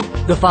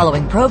The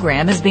following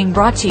program is being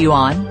brought to you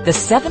on the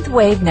Seventh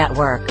Wave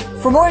Network.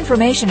 For more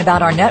information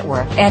about our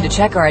network and to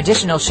check our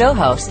additional show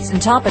hosts and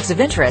topics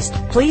of interest,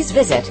 please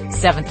visit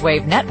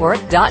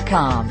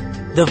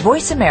seventhwavenetwork.com. The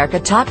Voice America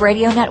Talk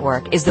Radio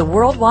Network is the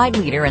worldwide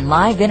leader in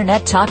live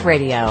Internet talk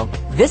radio.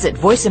 Visit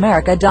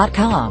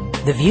voiceamerica.com.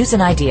 The views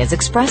and ideas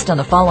expressed on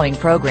the following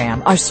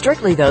program are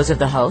strictly those of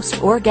the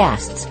host or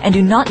guests and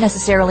do not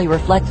necessarily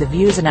reflect the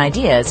views and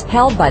ideas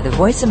held by the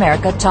Voice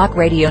America Talk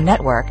Radio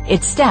Network,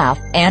 its staff,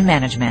 and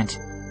management.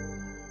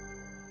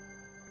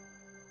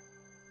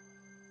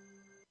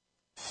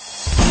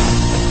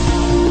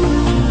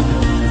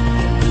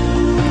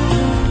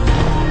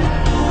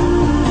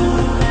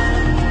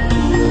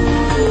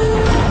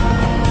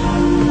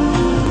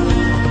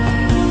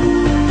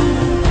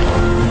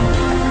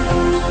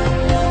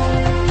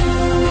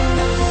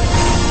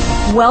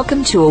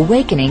 Welcome to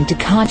Awakening to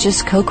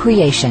Conscious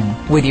Co-Creation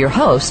with your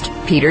host,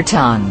 Peter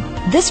Tongue.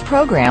 This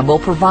program will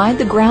provide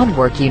the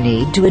groundwork you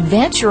need to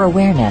advance your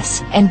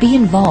awareness and be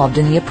involved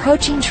in the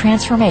approaching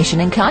transformation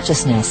in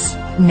consciousness.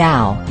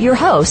 Now, your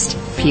host,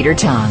 Peter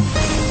Tongue.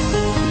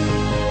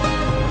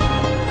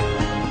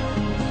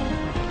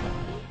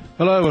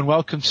 Hello and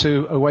welcome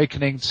to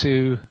Awakening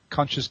to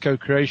Conscious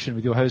Co-Creation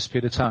with your host,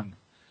 Peter Tongue.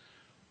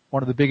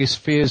 One of the biggest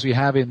fears we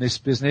have in this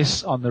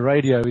business on the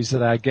radio is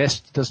that our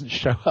guest doesn't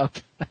show up.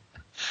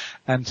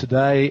 And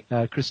today,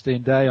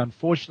 Christine Day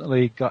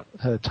unfortunately got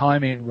her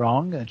timing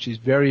wrong, and she's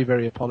very,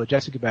 very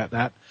apologetic about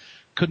that.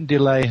 Couldn't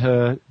delay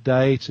her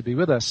day to be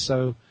with us,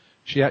 so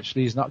she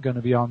actually is not going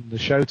to be on the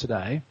show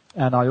today.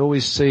 And I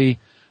always see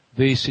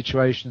these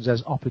situations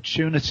as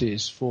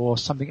opportunities for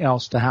something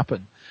else to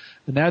happen.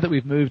 And now that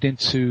we've moved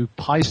into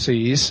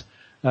Pisces,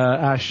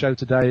 our show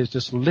today is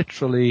just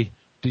literally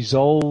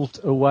dissolved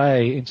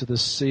away into the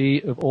sea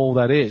of all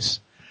that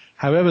is.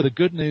 However, the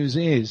good news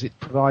is it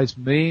provides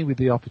me with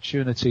the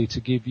opportunity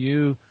to give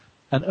you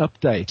an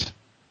update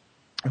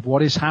of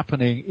what is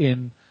happening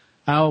in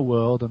our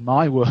world and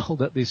my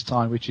world at this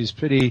time, which is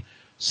pretty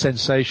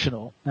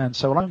sensational. And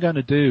so what I'm going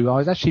to do, I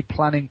was actually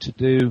planning to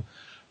do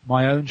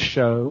my own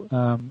show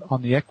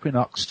on the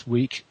equinox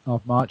week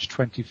of March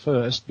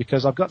 21st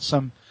because I've got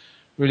some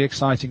really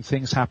exciting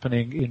things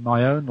happening in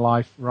my own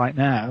life right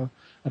now,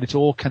 and it's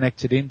all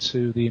connected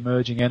into the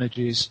emerging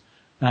energies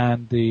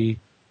and the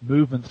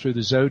movement through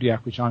the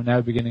zodiac, which I'm now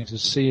beginning to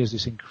see as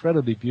this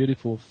incredibly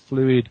beautiful,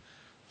 fluid,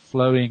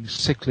 flowing,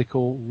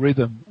 cyclical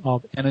rhythm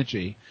of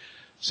energy.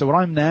 So what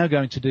I'm now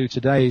going to do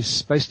today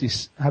is basically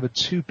have a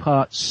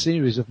two-part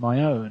series of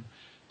my own.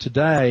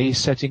 Today,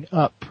 setting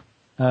up,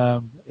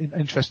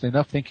 interestingly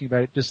enough, thinking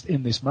about it just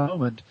in this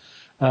moment,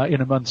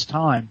 in a month's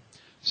time.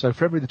 So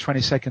February the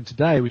 22nd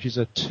today, which is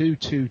a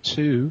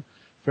 222,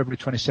 February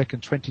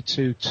 22nd,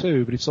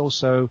 22-2, but it's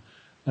also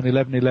an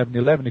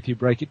 11-11-11 if you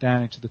break it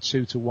down into the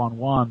 2 to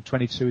 1-1.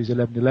 22 is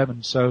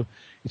 11-11. So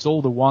it's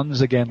all the ones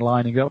again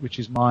lining up, which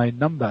is my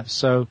number.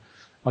 So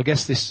I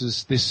guess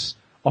this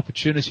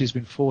opportunity has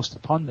been forced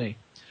upon me.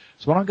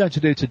 So what I'm going to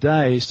do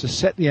today is to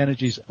set the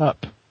energies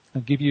up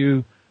and give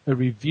you a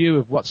review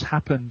of what's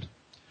happened.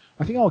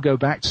 I think I'll go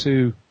back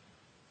to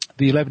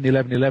the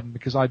 11-11-11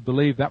 because I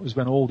believe that was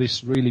when all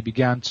this really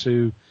began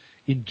to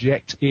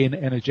inject in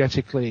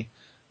energetically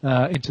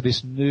into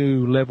this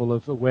new level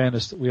of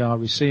awareness that we are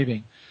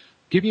receiving.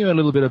 Give you a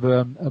little bit of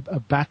a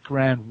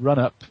background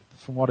run-up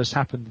from what has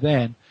happened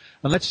then,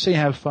 and let's see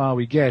how far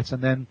we get.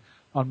 And then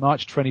on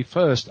March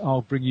 21st,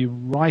 I'll bring you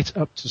right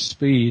up to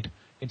speed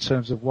in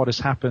terms of what has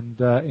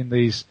happened in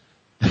these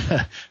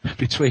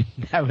between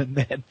now and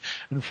then.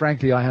 And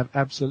frankly, I have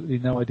absolutely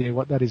no idea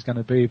what that is going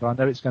to be, but I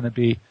know it's going to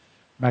be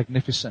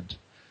magnificent.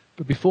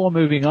 But before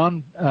moving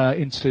on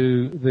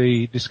into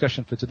the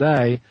discussion for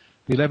today,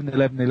 the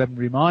 11-11-11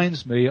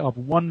 reminds me of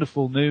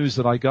wonderful news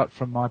that I got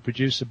from my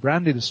producer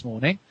Brandy this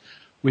morning,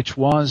 which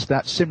was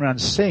that Simran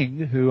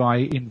Singh, who I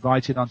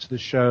invited onto the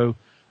show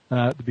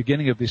at the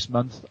beginning of this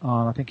month,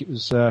 on I think it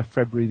was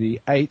February the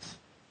 8th,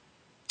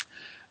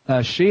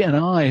 she and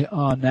I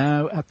are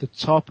now at the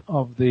top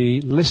of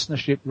the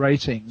listenership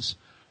ratings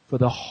for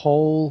the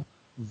whole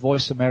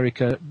Voice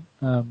America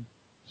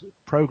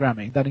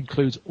programming. That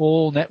includes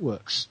all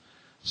networks.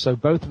 So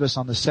both of us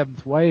on the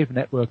Seventh Wave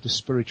Network, the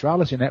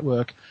Spirituality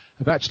Network,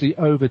 have actually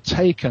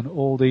overtaken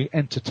all the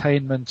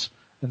entertainment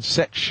and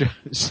sex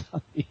shows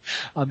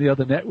on the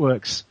other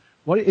networks.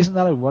 Isn't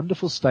that a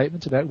wonderful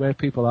statement about where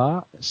people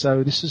are?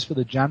 So this is for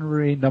the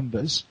January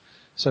numbers.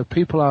 So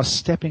people are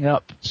stepping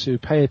up to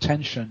pay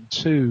attention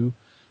to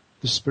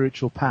the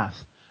spiritual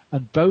path.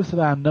 And both of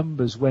our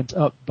numbers went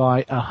up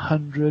by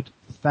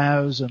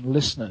 100,000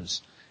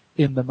 listeners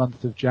in the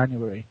month of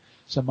January.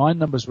 So my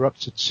numbers were up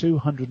to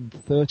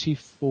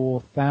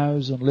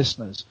 234,000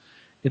 listeners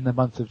in the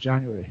month of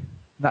January. And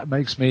that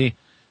makes me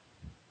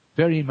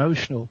very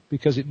emotional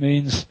because it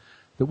means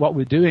that what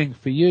we're doing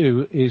for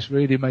you is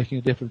really making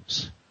a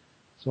difference.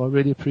 So I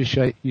really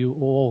appreciate you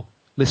all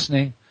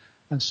listening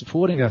and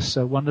supporting us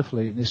so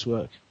wonderfully in this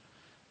work.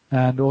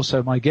 And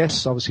also my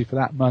guests, obviously, for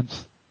that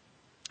month,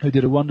 who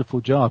did a wonderful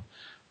job.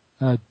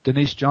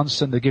 Denise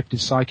Johnson, the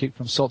gifted psychic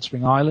from Salt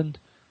Spring Island.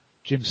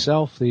 Jim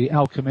Self, the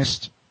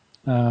alchemist,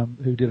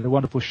 who did a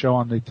wonderful show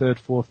on the third,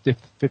 fourth,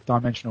 fifth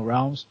dimensional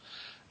realms.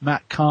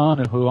 Matt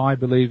Kahn, who I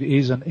believe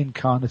is an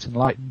incarnate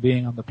enlightened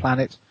being on the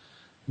planet,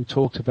 who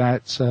talked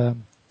about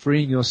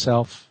freeing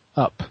yourself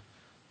up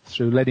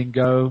through letting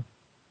go.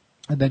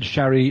 And then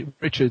Shari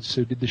Richards,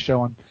 who did the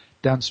show on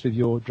Dance with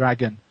Your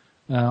Dragon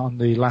on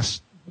the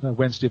last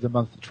Wednesday of the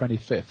month, the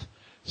 25th.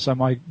 So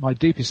my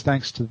deepest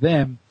thanks to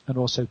them and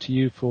also to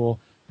you for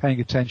paying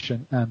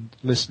attention and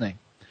listening.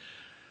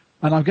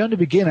 And I'm going to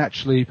begin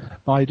actually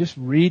by just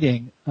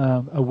reading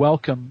a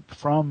welcome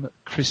from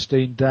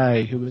Christine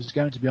Day, who is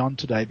going to be on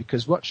today,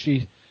 because what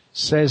she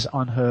says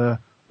on her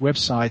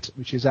website,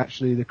 which is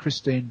actually the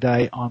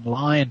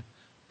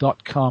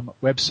ChristineDayOnline.com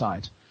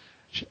website.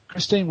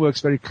 Christine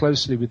works very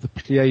closely with the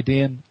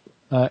Pleiadian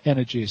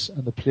energies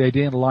and the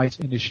Pleiadian light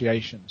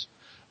initiations.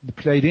 And the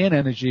Pleiadian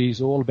energy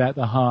is all about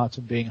the heart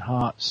and being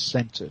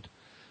heart-centered.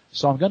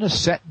 So I'm going to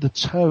set the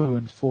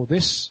tone for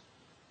this.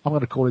 I'm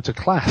going to call it a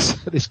class.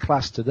 This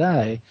class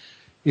today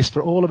is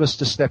for all of us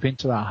to step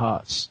into our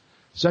hearts.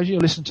 So as you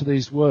listen to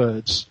these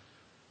words,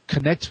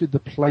 connect with the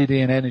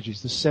Pleiadian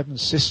energies, the seven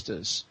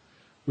sisters,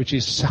 which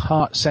is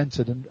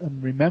heart-centered,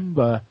 and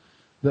remember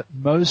that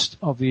most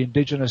of the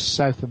indigenous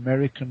South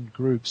American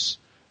groups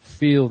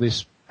feel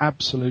this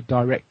absolute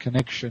direct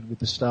connection with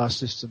the star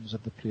systems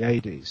of the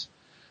Pleiades.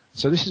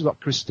 So this is what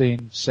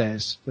Christine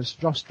says.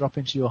 Just drop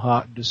into your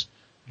heart and just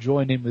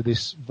join in with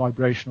this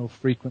vibrational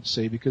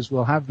frequency, because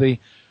we'll have the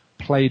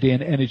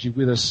Pleiadian energy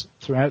with us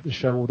throughout the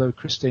show, although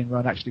Christine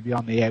won't actually be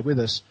on the air with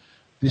us.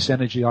 This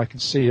energy, I can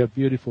see her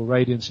beautiful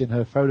radiance in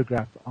her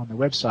photograph on the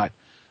website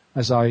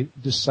as I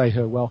just say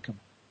her welcome.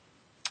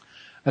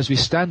 As we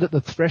stand at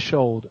the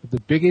threshold of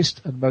the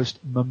biggest and most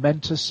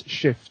momentous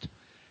shift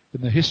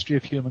in the history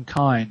of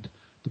humankind,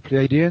 the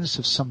Pleiadians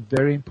have some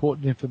very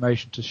important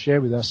information to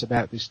share with us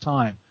about this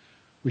time,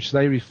 which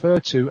they refer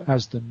to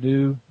as the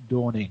new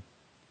dawning.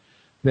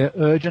 Their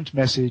urgent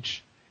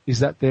message is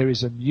that there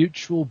is a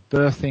mutual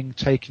birthing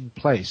taking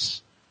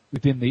place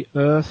within the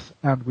earth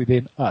and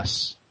within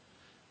us.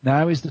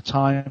 Now is the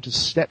time to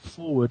step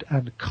forward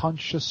and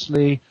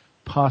consciously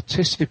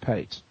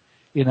participate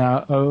in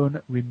our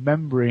own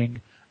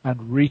remembering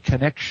and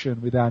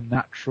reconnection with our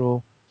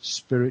natural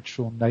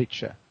spiritual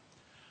nature.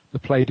 The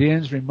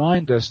Pleiadians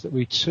remind us that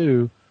we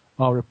too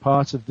are a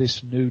part of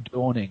this new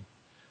dawning.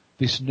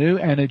 This new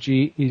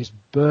energy is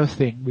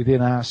birthing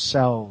within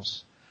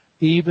ourselves,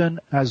 even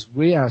as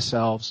we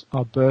ourselves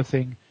are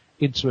birthing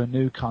into a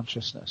new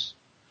consciousness.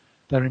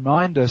 They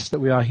remind us that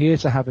we are here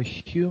to have a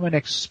human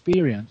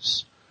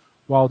experience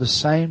while at the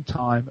same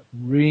time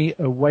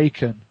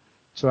reawaken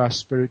to our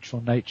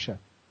spiritual nature.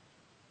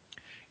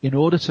 In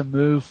order to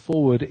move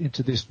forward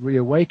into this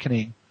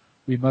reawakening,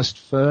 we must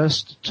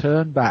first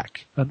turn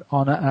back and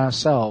honor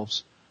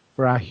ourselves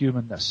for our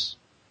humanness,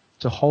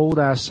 to hold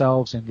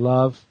ourselves in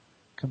love,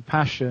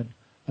 compassion,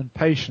 and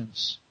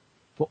patience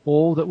for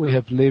all that we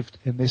have lived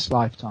in this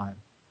lifetime,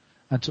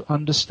 and to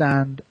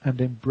understand and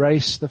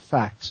embrace the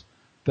fact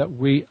that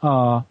we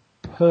are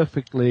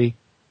perfectly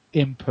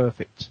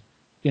imperfect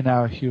in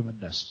our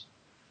humanness,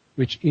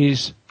 which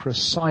is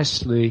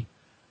precisely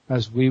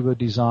as we were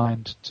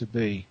designed to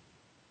be.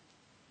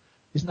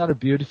 Isn't that a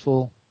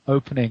beautiful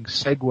opening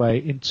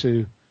segue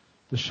into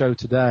the show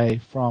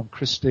today from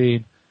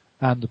Christine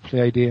and the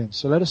Pleiadians?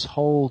 So let us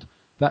hold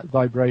that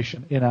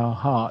vibration in our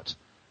heart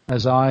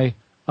as I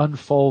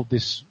unfold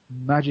this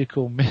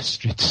magical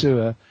mystery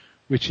tour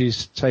which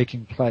is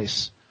taking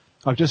place.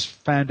 I've just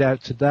found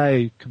out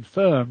today,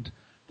 confirmed,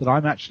 that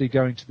I'm actually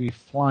going to be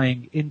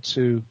flying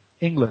into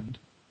England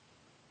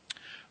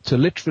to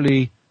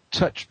literally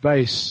touch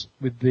base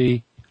with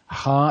the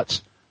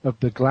heart of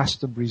the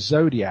Glastonbury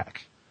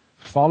zodiac,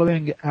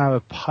 following our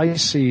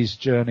Pisces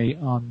journey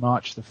on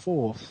March the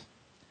 4th,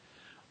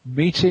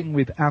 meeting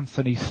with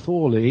Anthony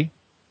Thorley,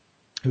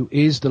 who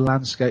is the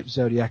landscape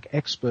zodiac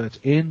expert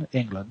in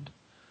England,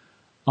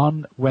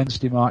 on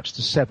Wednesday, March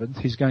the 7th.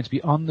 He's going to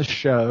be on the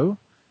show,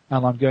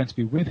 and I'm going to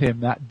be with him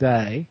that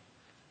day.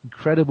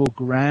 Incredible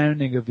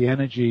grounding of the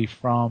energy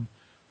from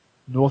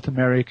North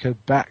America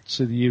back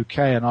to the UK,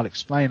 and I'll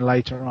explain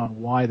later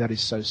on why that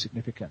is so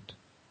significant.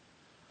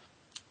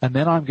 And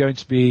then I'm going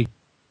to be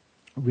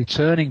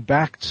returning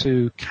back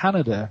to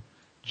Canada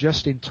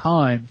just in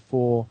time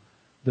for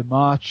the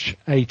March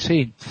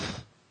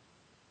 18th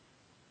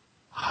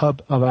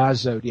hub of our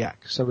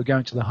zodiac. So we're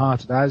going to the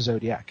heart of our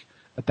zodiac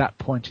at that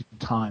point in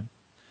time.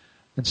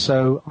 And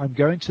so I'm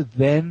going to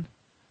then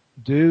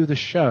do the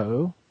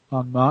show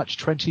on March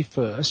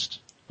 21st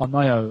on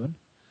my own,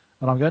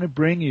 and I'm going to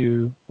bring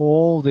you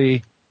all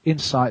the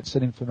insights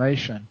and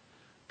information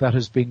that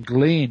has been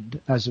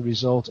gleaned as a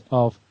result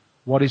of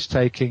what is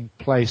taking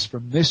place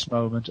from this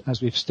moment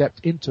as we've stepped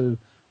into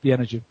the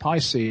energy of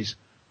Pisces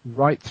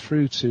right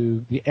through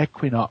to the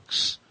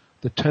equinox,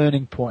 the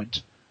turning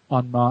point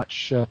on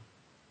March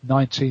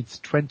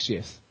 19th,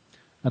 20th.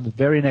 And the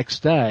very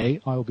next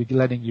day, I will be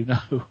letting you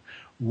know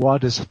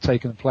what has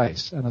taken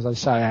place. And as I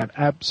say, I have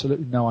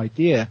absolutely no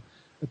idea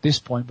at this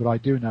point, but I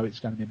do know it's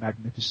going to be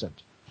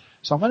magnificent.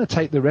 So I'm going to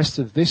take the rest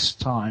of this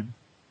time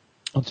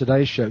on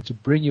today's show to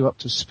bring you up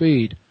to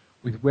speed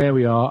with where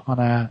we are on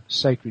our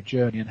sacred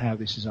journey and how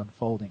this is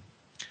unfolding.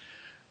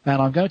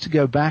 And I'm going to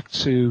go back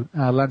to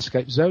our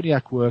landscape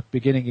zodiac work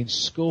beginning in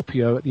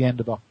Scorpio at the end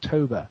of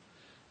October,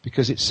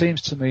 because it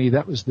seems to me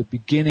that was the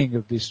beginning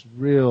of this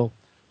real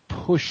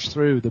push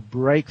through, the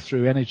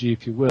breakthrough energy,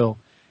 if you will,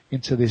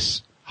 into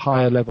this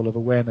higher level of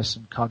awareness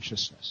and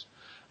consciousness.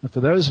 And for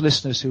those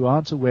listeners who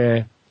aren't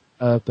aware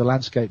of the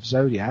landscape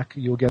zodiac,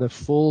 you'll get a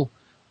full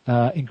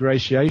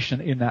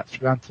ingratiation in that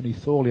through Anthony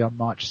Thorley on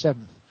March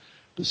 7th.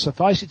 But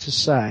suffice it to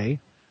say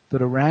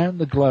that around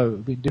the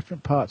globe, in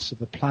different parts of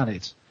the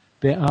planet,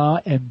 there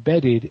are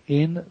embedded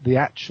in the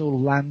actual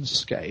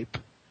landscape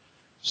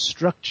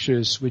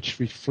structures which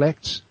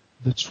reflect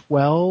the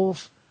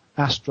 12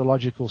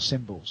 astrological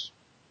symbols.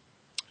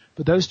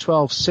 But those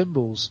 12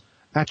 symbols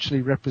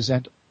actually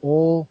represent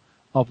all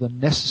of the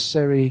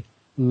necessary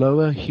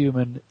lower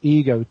human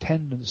ego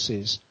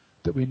tendencies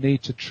that we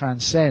need to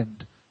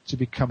transcend to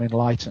become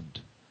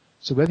enlightened.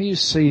 So whether you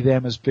see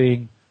them as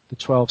being the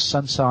 12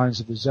 sun signs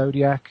of the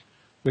zodiac,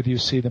 whether you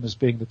see them as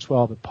being the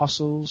 12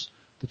 apostles,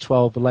 the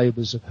 12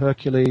 labors of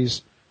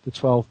Hercules, the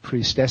 12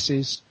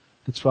 priestesses,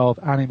 the 12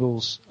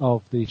 animals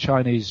of the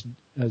Chinese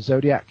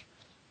zodiac,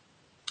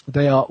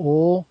 they are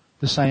all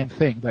the same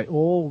thing. They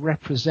all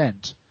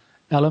represent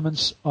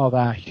elements of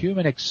our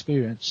human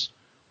experience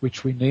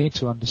which we need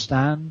to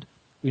understand,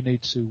 we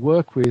need to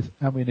work with,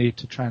 and we need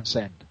to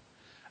transcend.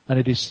 And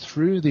it is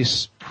through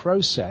this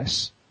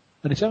process,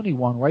 and it's only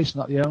one way, it's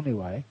not the only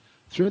way,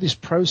 through this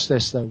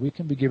process, though, we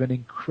can be given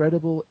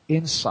incredible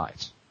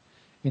insight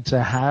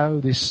into how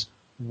this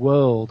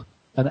world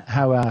and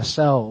how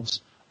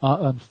ourselves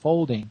are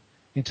unfolding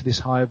into this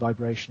higher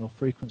vibrational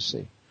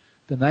frequency.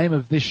 The name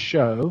of this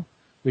show,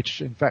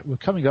 which in fact we're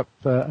coming up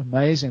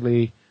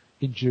amazingly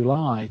in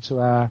July to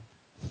our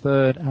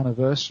 3rd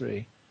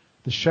anniversary,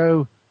 the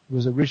show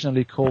was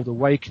originally called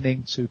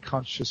Awakening to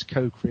Conscious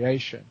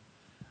Co-Creation.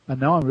 And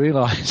now I'm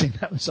realizing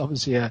that was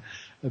obviously a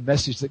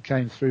message that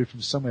came through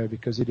from somewhere,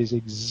 because it is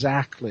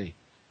exactly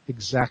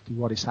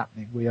what is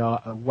happening. We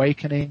are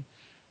awakening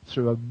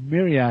through a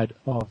myriad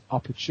of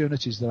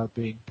opportunities that are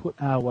being put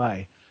our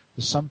way.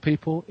 For some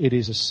people, it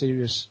is a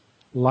serious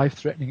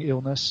life-threatening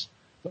illness.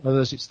 For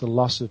others, it's the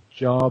loss of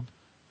job,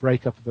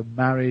 breakup of a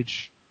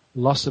marriage,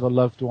 loss of a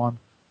loved one.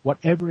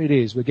 Whatever it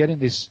is, we're getting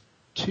this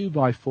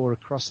 2x4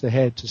 across the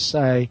head to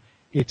say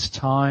it's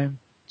time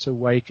to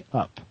wake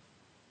up.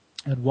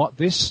 And what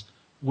this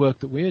work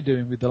that we're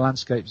doing with the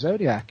landscape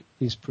zodiac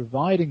is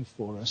providing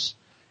for us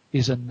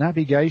is a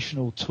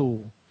navigational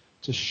tool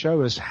to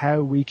show us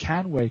how we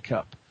can wake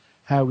up,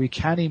 how we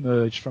can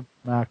emerge from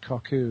our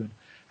cocoon,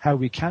 how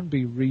we can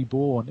be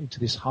reborn into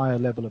this higher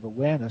level of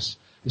awareness,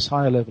 this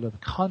higher level of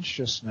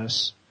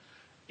consciousness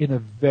in a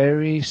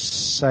very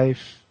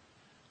safe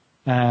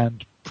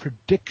and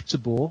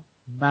predictable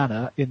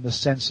manner in the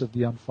sense of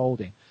the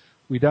unfolding.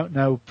 We don't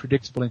know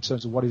predictable in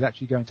terms of what is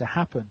actually going to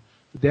happen,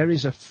 but there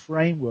is a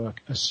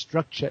framework, a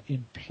structure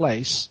in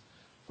place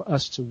for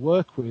us to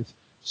work with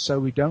so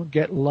we don't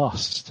get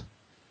lost.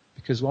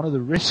 Because one of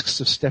the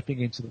risks of stepping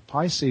into the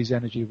Pisces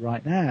energy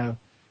right now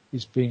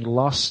is being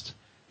lost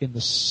in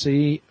the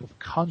sea of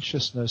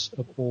consciousness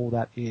of all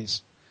that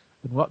is.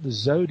 And what the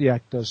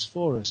zodiac does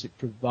for us, it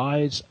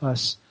provides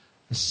us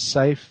a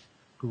safe,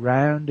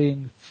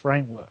 grounding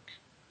framework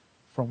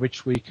from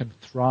which we can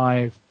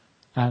thrive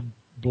and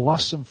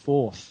blossom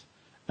forth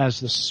as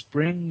the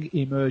spring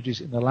emerges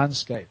in the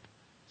landscape,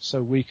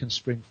 so we can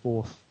spring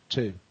forth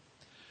too.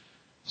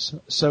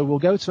 So we'll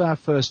go to our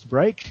first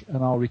break,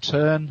 and I'll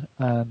return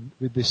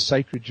with this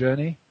sacred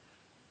journey.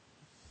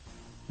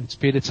 It's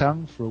Peter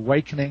Tung for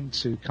Awakening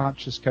to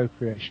Conscious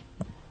Co-Creation.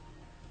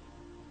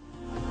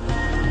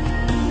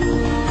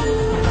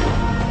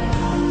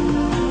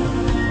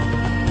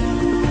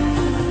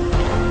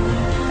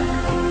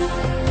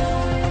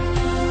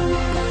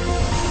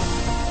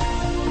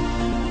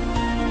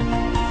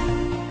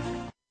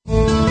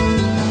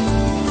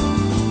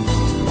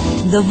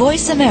 The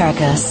Voice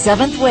America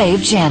 7th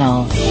Wave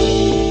Channel.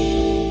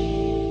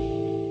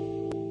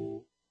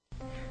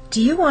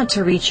 Do you want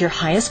to reach your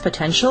highest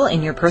potential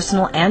in your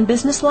personal and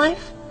business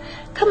life?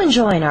 Come and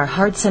join our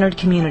heart-centered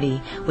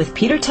community with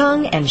Peter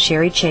Tung and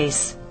Sherry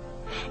Chase.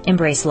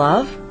 Embrace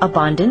love,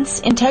 abundance,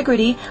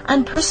 integrity,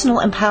 and personal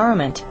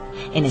empowerment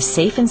in a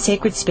safe and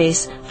sacred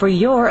space for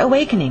your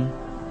awakening.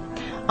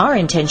 Our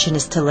intention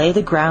is to lay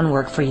the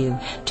groundwork for you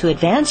to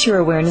advance your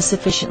awareness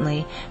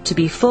sufficiently to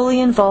be fully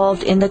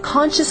involved in the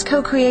conscious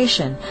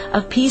co-creation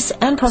of peace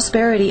and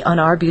prosperity on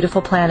our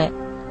beautiful planet.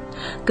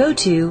 Go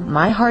to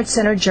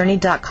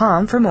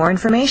myheartcenteredjourney.com for more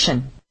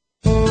information.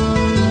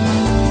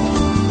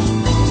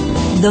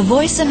 The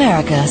Voice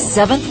America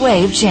 7th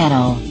Wave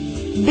Channel.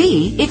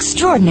 Be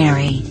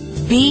extraordinary.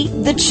 Be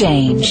the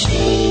change.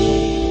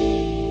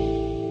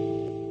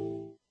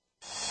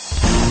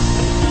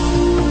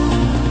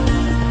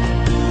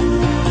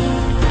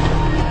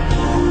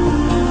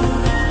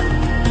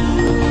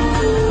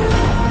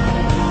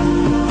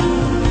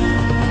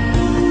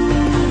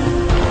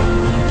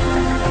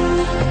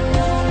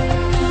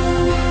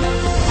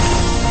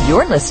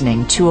 You're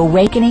listening to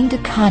Awakening to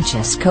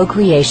Conscious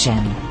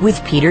Co-Creation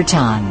with Peter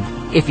Tongue.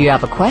 If you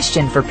have a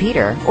question for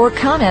Peter or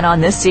comment on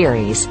this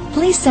series,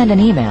 please send an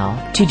email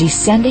to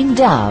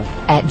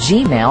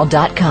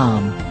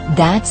descendingdove@gmail.com.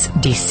 That's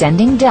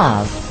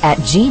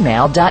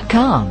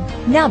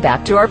descendingdove@gmail.com. Now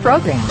back to our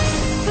program.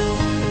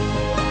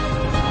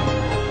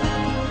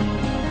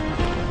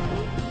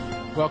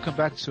 Welcome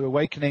back to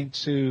Awakening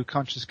to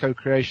Conscious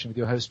Co-Creation with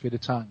your host, Peter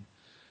Tongue.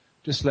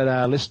 Just let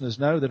our listeners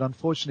know that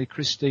unfortunately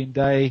Christine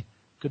Day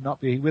could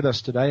not be with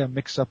us today. A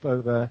mix-up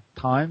over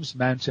times,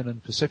 Mountain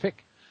and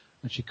Pacific,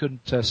 and she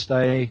couldn't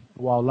stay a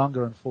while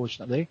longer,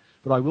 unfortunately.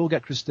 But I will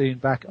get Christine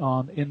back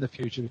on in the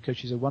future because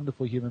she's a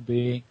wonderful human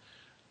being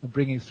and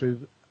bringing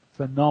through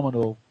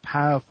phenomenal,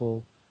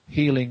 powerful,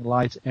 healing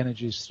light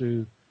energies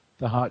through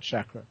the heart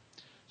chakra.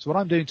 So what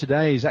I'm doing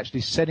today is actually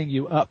setting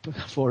you up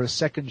for a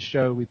second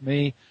show with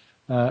me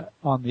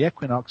on the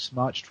equinox,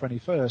 March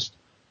 21st,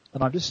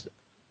 and I'm just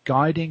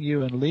guiding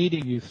you and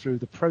leading you through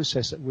the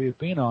process that we've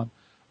been on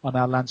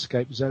our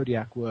landscape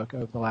zodiac work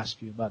over the last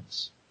few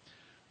months.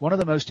 One of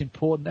the most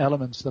important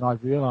elements that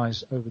I've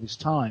realized over this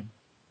time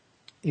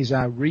is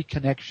our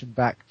reconnection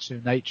back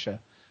to nature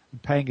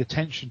and paying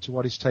attention to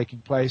what is taking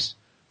place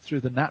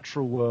through the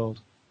natural world,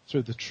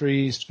 through the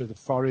trees, through the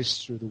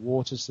forests, through the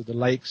waters, through the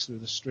lakes, through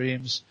the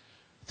streams,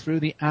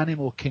 through the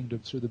animal kingdom,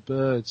 through the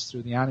birds,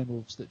 through the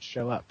animals that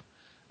show up.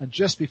 And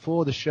just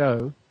before the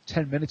show,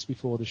 10 minutes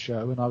before the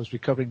show, and I was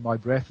recovering my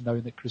breath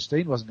knowing that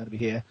Christine wasn't going to be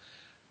here,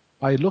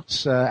 I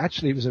looked,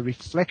 actually it was a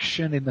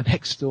reflection in the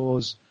next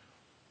door's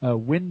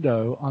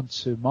window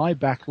onto my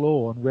back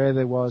lawn where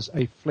there was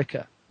a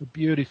flicker, a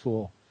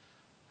beautiful,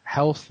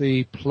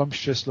 healthy,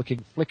 plumptious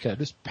looking flicker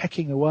just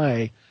pecking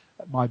away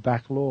at my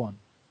back lawn.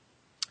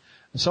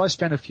 And so I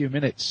spent a few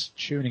minutes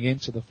tuning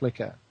into the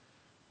flicker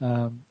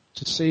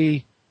to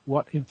see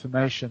what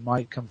information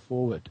might come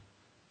forward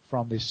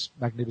from this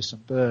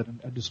magnificent bird,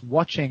 and just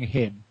watching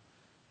him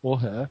or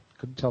her,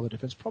 couldn't tell the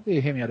difference.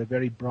 Probably him, he had a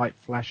very bright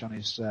flash on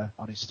his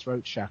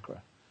throat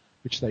chakra,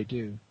 which they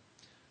do.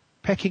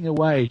 Pecking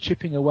away,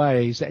 chipping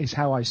away is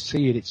how I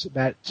see it. It's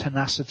about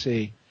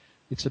tenacity.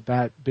 It's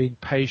about being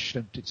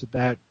patient. It's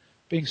about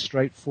being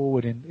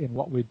straightforward in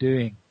what we're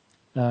doing.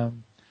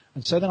 And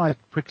so then I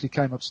quickly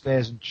came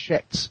upstairs and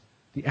checked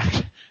the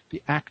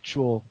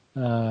actual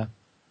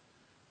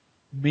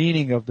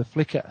meaning of the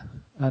flicker.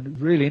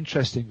 And really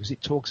interesting because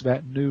it talks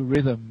about new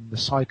rhythm, the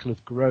cycle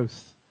of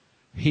growth,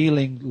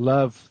 healing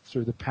love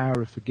through the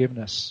power of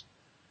forgiveness,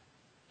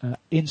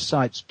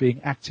 insights being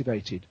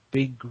activated,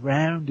 being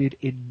grounded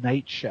in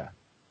nature,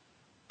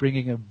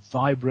 bringing a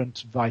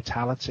vibrant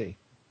vitality.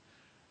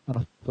 And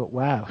I thought,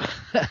 wow,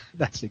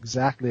 that's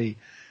exactly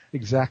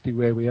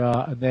where we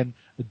are. And then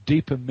a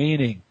deeper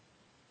meaning,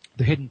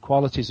 the hidden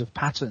qualities of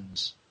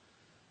patterns,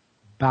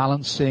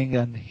 balancing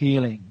and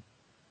healing,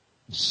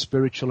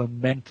 spiritual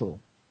and mental.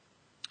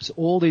 So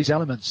all these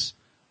elements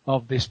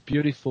of this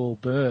beautiful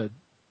bird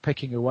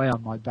pecking away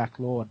on my back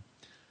lawn,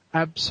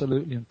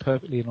 absolutely and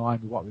perfectly in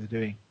line with what we're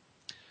doing.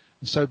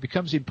 And so it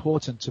becomes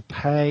important to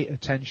pay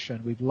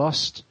attention. We've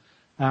lost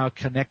our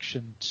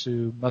connection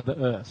to Mother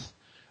Earth.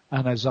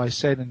 And as I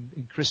said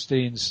in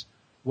Christine's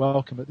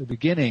welcome at the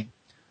beginning,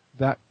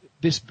 that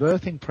this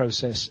birthing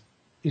process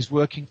is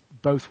working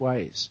both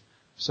ways.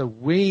 So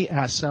we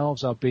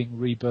ourselves are being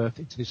rebirthed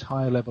into this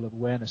higher level of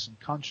awareness and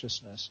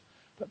consciousness,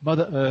 but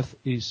Mother Earth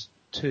is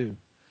too.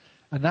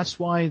 And that's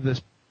why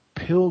the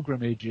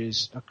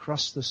pilgrimages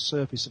across the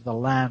surface of the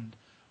land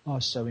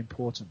are so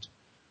important.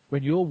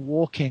 When you're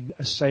walking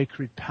a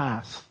sacred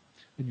path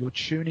and you're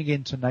tuning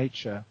into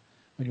nature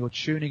and you're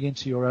tuning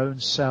into your own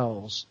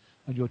cells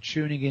and you're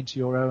tuning into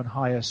your own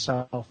higher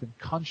self in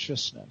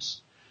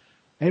consciousness,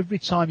 every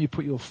time you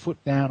put your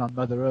foot down on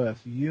Mother Earth,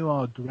 you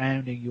are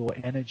grounding your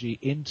energy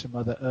into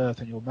Mother Earth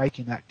and you're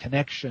making that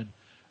connection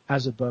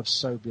as above,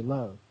 so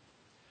below.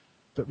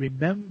 But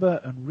remember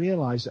and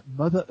realize that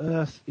Mother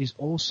Earth is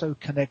also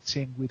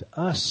connecting with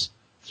us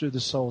through the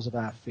soles of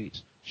our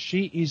feet.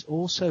 She is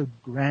also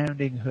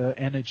grounding her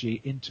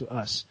energy into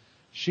us.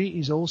 She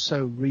is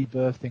also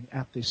rebirthing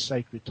at this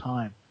sacred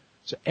time.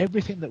 So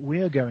everything that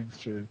we are going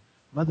through,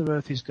 Mother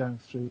Earth is going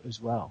through as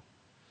well.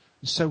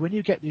 So when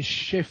you get this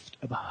shift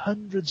of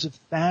hundreds of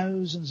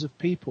thousands of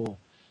people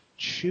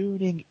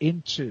tuning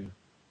into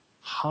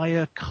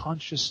higher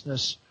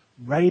consciousness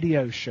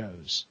radio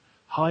shows,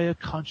 higher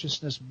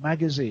consciousness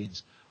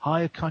magazines,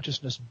 higher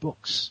consciousness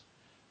books,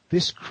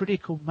 this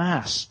critical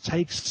mass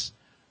takes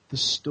the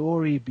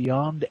story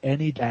beyond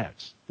any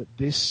doubt that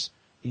this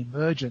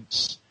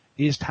emergence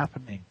is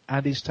happening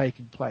and is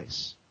taking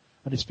place.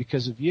 And it's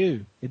because of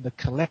you in the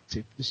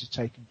collective this is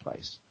taking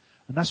place.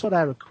 And that's what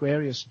our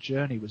Aquarius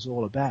journey was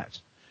all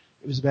about.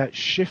 It was about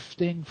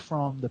shifting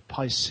from the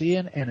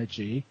Piscean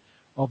energy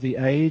of the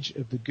age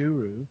of the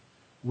guru,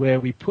 where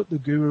we put the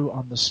guru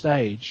on the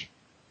stage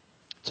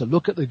to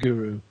look at the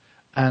guru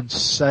and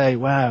say,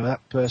 wow,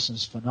 that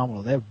person's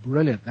phenomenal. They're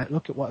brilliant.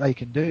 Look at what they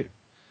can do,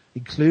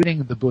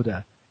 including the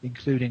Buddha,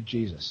 including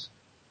Jesus.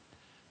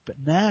 But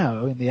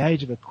now, in the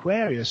age of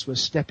Aquarius, we're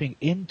stepping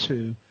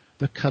into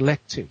the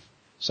collective.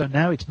 So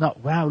now it's not,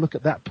 wow, look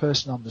at that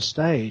person on the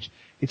stage.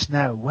 It's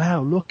now,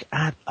 wow, look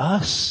at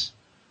us.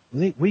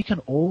 We can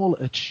all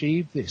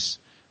achieve this.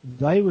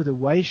 They were the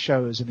way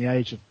showers in the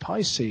age of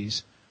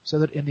Pisces, so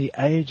that in the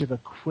age of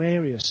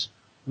Aquarius,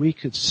 we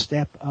could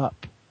step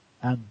up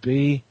and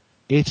be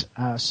it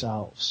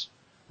ourselves.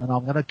 And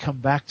I'm going to come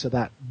back to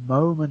that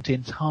moment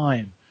in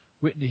time,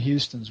 Whitney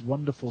Houston's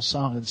wonderful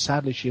song, and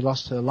sadly she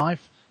lost her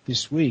life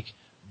this week,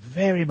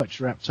 very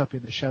much wrapped up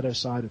in the shadow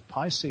side of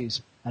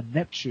Pisces and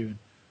Neptune,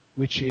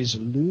 which is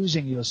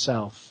losing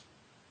yourself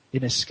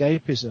in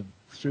escapism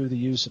through the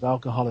use of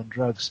alcohol and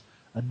drugs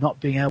and not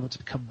being able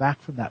to come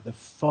back from that. The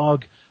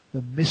fog,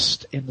 the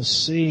mist in the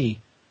sea,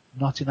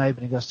 not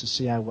enabling us to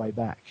see our way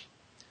back.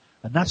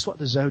 And that's what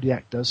the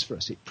zodiac does for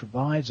us. It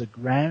provides a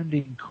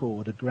grounding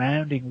cord, a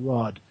grounding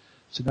rod,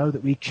 to know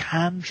that we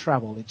can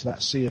travel into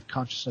that sea of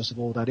consciousness of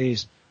all that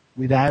is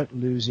without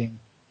losing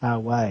our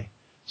way.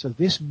 So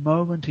this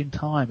moment in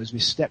time, as we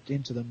stepped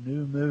into the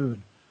new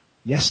moon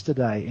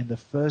yesterday in the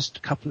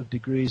first couple of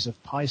degrees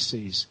of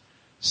Pisces,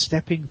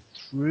 stepping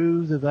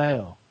through the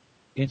veil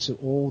into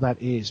all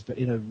that is, but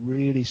in a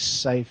really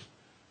safe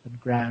and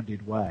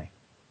grounded way.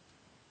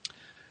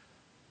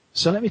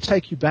 So let me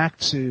take you back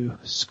to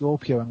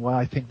Scorpio and why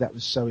I think that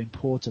was so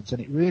important.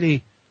 And it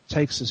really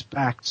takes us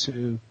back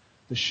to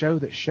the show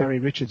that Sherry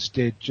Richards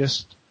did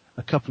just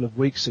a couple of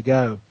weeks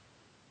ago,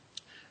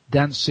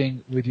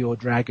 Dancing with Your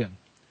Dragon.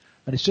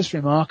 And it's just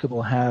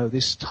remarkable how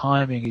this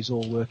timing is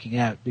all working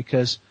out,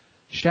 because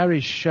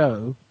Sherry's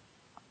show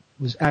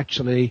was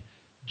actually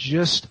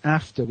just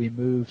after we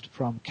moved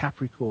from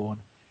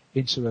Capricorn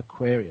into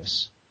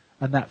Aquarius.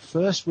 And that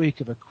first week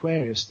of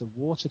Aquarius, the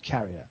water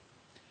carrier,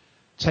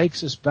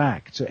 takes us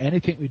back to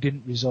anything we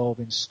didn't resolve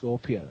in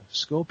Scorpio.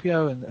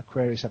 Scorpio and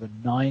Aquarius have a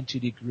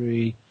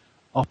 90-degree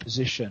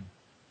opposition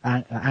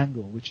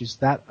angle, which is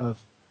that of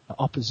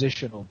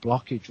opposition or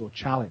blockage or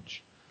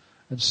challenge.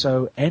 And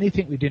so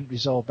anything we didn't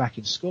resolve back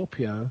in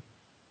Scorpio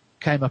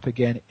came up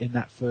again in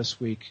that first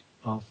week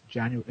of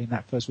January, in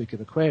that first week of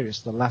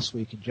Aquarius, the last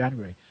week in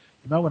January.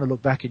 You might want to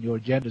look back in your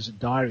agendas and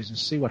diaries and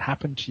see what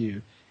happened to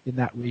you in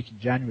that week in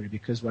January,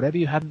 because whatever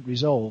you hadn't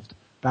resolved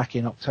back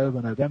in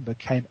October, November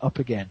came up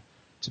again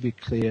to be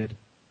cleared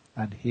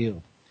and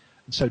healed.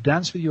 And so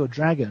Dance with Your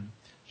Dragon,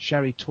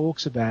 Sherry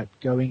talks about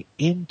going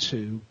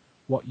into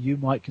what you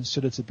might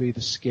consider to be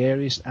the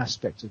scariest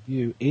aspect of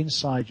you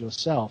inside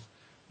yourself,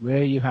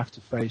 where you have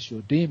to face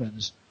your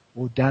demons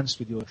or dance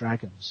with your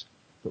dragons.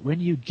 But when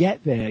you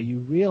get there, you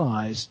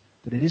realize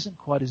that it isn't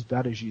quite as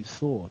bad as you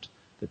thought,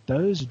 that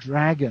those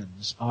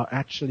dragons are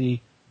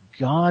actually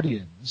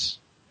guardians,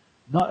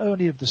 not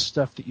only of the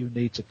stuff that you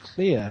need to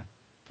clear,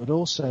 but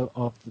also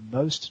of the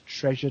most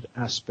treasured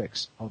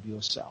aspects of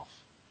yourself.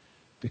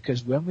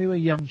 Because when we were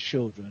young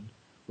children,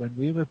 when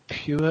we were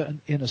pure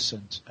and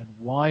innocent and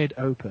wide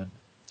open,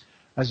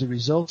 as a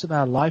result of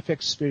our life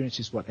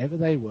experiences, whatever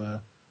they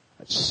were,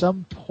 at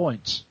some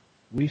point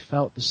we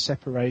felt the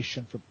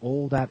separation from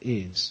all that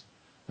is,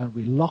 and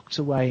we locked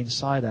away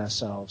inside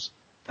ourselves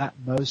that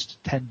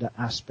most tender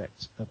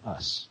aspect of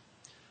us.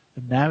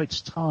 And now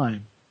it's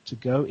time to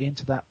go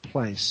into that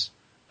place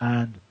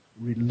and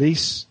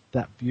release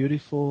that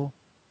beautiful,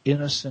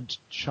 innocent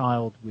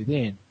child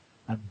within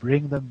and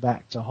bring them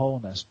back to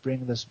wholeness,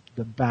 bring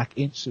them back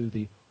into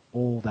the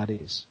all that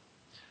is.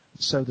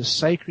 So the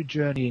sacred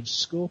journey in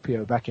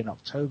Scorpio back in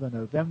October,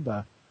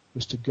 November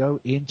was to go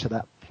into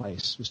that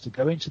place, was to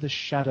go into the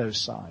shadow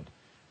side,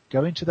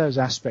 go into those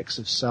aspects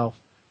of self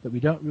that we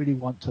don't really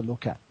want to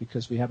look at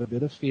because we have a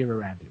bit of fear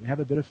around it. We have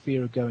a bit of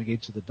fear of going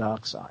into the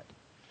dark side.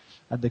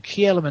 And the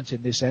key element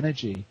in this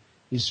energy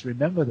is to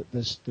remember that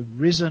the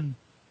risen,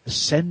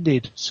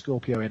 ascended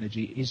Scorpio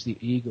energy is the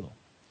eagle.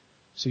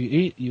 So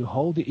you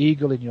hold the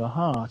eagle in your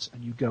heart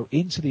and you go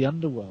into the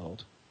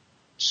underworld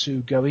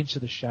to go into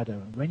the shadow.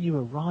 And when you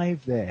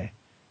arrive there,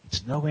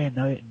 it's nowhere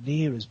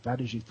near as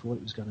bad as you thought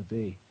it was going to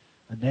be.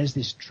 And there's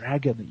this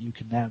dragon that you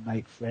can now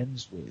make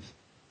friends with,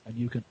 and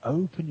you can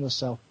open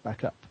yourself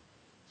back up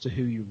to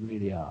who you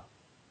really are.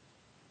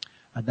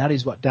 And that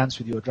is what Dance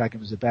with Your Dragon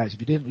was about. If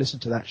you didn't listen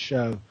to that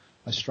show,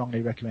 I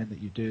strongly recommend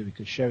that you do,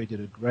 because Sherry did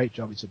a great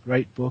job. It's a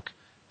great book,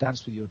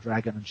 Dance with Your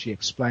Dragon, and she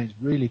explains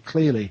really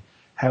clearly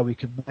how we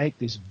can make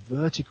this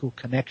vertical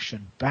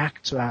connection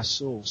back to our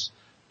source,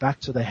 back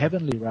to the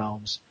heavenly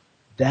realms,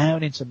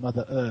 down into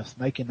Mother Earth,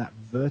 making that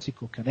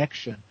vertical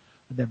connection,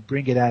 and then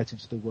bring it out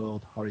into the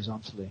world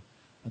horizontally.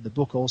 And the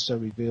book also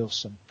reveals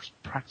some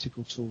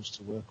practical tools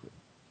to work with.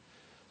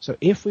 So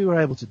if we were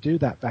able to do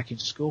that back in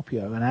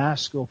Scorpio, and our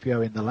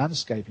Scorpio in the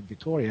landscape in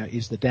Victoria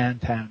is the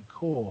downtown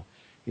core,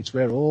 it's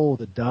where all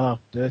the dark,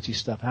 dirty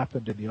stuff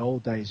happened in the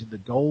old days, in the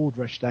gold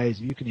rush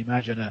days. You can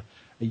imagine a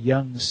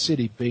young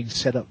city being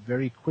set up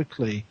very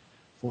quickly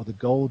for the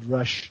gold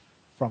rush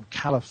from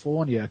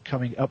California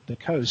coming up the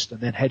coast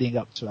and then heading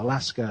up to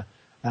Alaska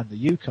and the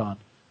Yukon.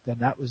 Then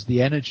that was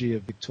the energy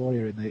of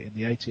Victoria in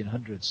the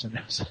 1800s, and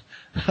there was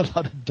a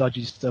lot of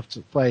dodgy stuff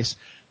took place.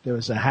 There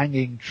was a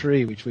hanging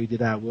tree which we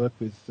did our work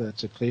with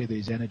to clear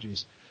these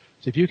energies.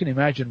 So if you can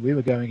imagine, we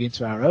were going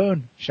into our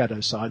own shadow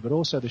side, but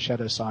also the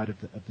shadow side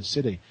of the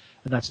city.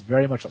 And that's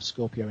very much what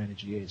Scorpio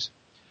energy is.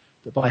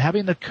 But by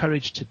having the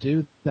courage to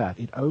do that,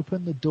 it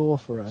opened the door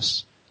for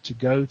us to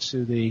go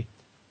to the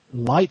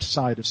light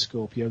side of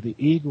Scorpio, the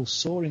eagle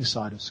soaring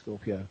side of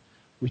Scorpio,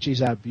 which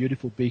is our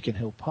beautiful Beacon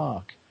Hill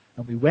Park.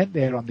 And we went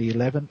there on the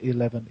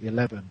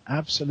 11-11-11,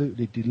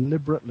 absolutely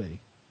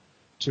deliberately,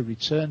 to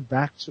return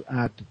back to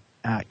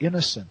our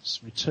innocence,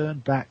 return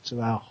back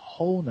to our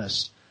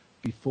wholeness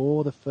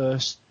before the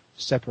first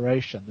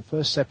separation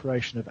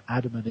of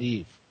Adam and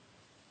Eve.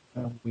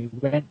 And we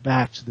went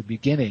back to the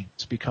beginning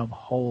to become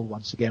whole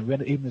once again. We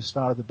went even as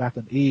far back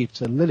than Eve,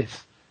 to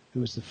Lilith,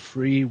 who was the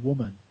free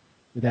woman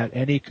without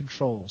any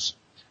controls.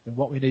 And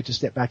what we need to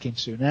step back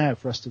into now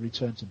for us to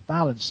return to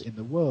balance in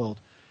the world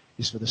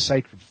is for the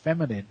sacred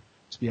feminine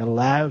to be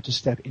allowed to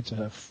step into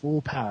her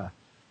full power,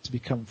 to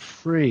become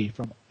free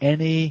from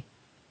any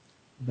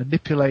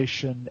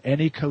manipulation,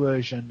 any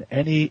coercion,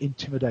 any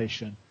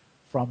intimidation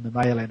from the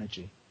male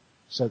energy,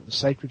 so that the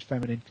sacred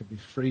feminine can be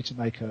free to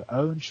make her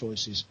own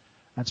choices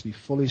and to be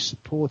fully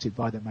supported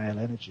by the male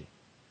energy.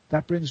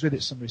 That brings with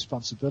it some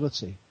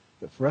responsibility.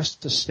 But for us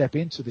to step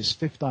into this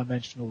fifth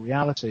dimensional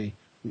reality,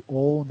 we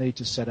all need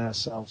to set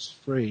ourselves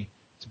free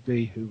to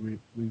be who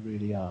we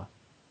really are.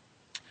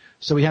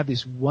 So we have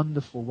this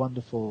wonderful,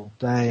 wonderful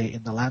day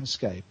in the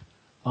landscape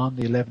on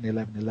the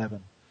 11-11-11.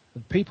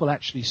 And people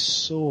actually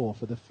saw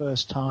for the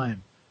first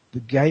time the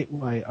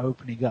gateway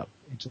opening up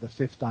into the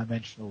fifth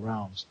dimensional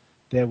realms.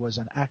 There was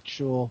an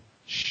actual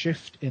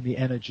shift in the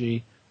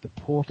energy. The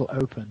portal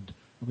opened,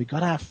 and we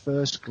got our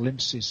first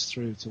glimpses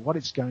through to what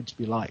it's going to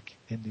be like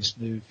in this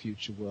new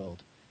future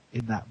world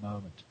in that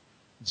moment.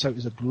 And so it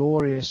was a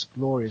glorious,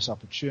 glorious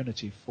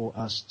opportunity for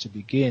us to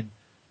begin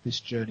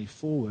this journey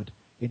forward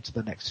into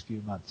the next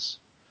few months.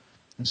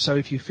 And so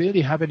if you feel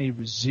you have any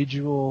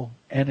residual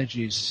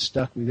energies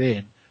stuck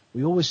within,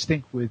 we always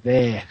think we're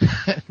there.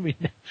 we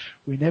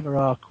never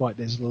are quite.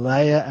 There's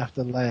layer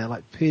after layer,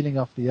 like peeling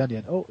off the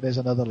onion. Oh, there's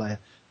another layer.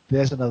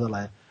 There's another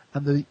layer.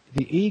 And the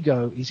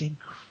ego is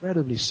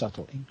incredibly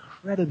subtle,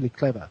 incredibly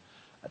clever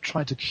at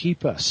trying to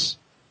keep us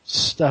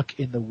stuck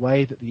in the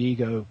way that the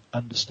ego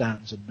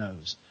understands and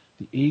knows.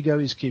 The ego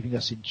is keeping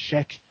us in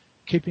check,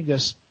 keeping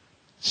us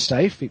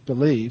safe, it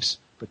believes,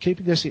 but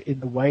keeping us in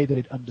the way that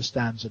it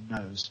understands and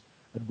knows.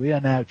 And we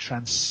are now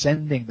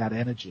transcending that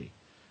energy.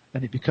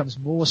 And it becomes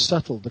more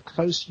subtle. The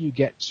closer you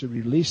get to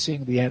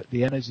releasing the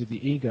energy of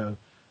the ego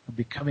and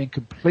becoming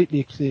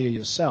completely clear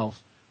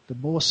yourself, the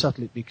more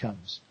subtle it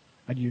becomes.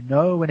 And you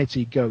know when it's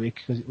egoic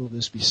because it will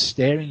just be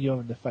staring you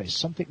in the face.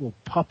 Something will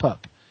pop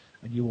up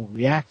and you will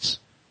react,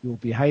 you will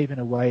behave in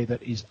a way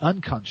that is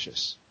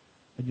unconscious.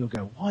 And you'll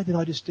go, why did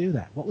I just do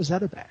that? What was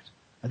that about?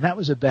 And that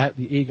was about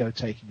the ego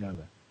taking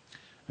over.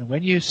 And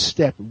when you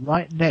step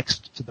right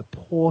next to the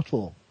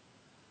portal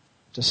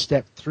to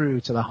step through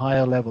to the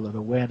higher level of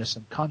awareness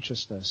and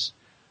consciousness,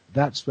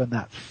 that's when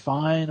that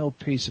final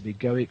piece of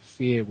egoic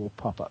fear will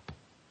pop up.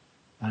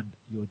 And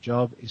your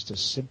job is to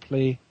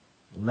simply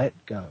let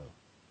go.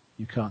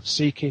 You can't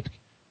seek it.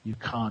 You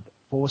can't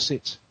force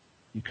it.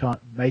 You can't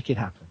make it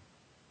happen.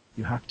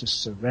 You have to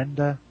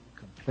surrender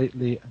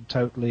completely and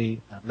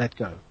totally and let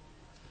go.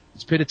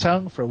 It's Peter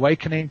Tongue for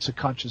Awakening to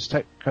Conscious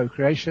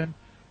Co-Creation.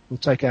 We'll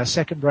take our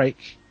second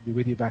break. Be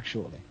with you back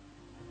shortly.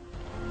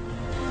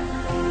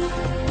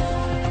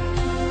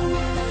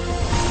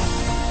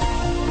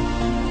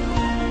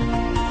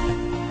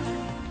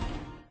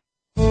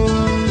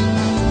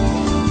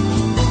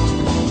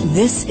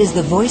 This is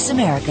the Voice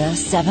America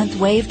 7th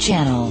Wave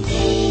Channel.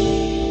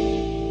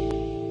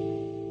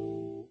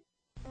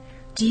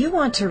 Do you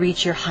want to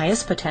reach your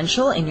highest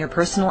potential in your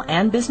personal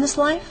and business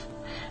life?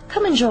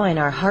 Come and join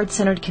our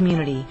heart-centered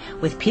community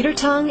with Peter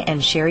Tongue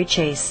and Sherry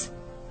Chase.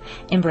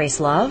 Embrace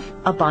love,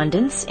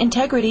 abundance,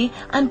 integrity,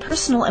 and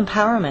personal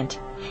empowerment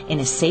in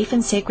a safe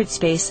and sacred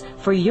space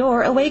for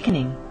your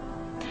awakening.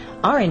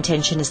 Our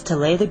intention is to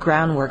lay the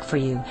groundwork for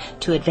you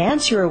to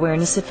advance your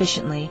awareness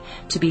sufficiently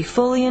to be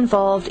fully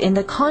involved in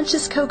the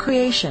conscious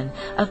co-creation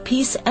of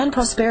peace and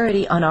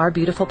prosperity on our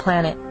beautiful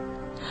planet.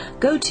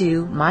 Go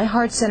to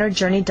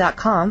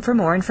myheartcenteredjourney.com for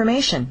more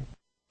information.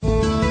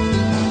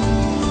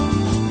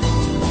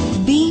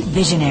 Be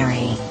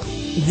visionary.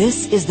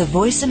 This is the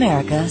Voice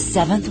America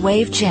 7th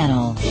Wave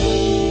Channel.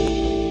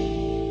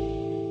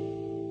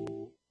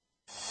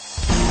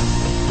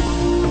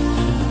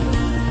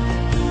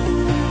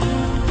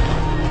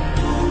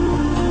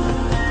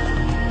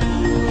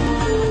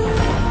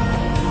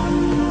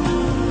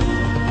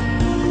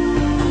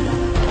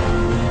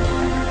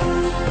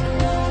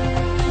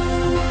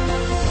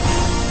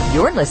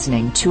 You're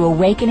listening to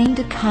Awakening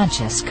to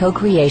Conscious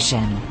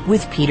Co-Creation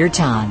with Peter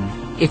Tongue.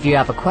 If you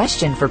have a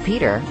question for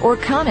Peter or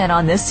comment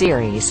on this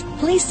series,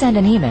 please send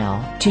an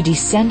email to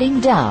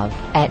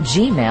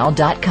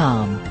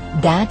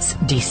descendingdove@gmail.com. That's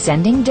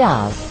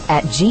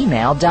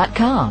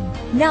descendingdove@gmail.com.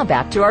 Now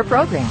back to our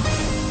program.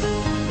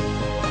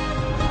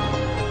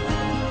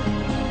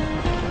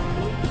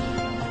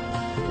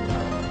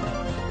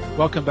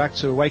 Welcome back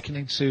to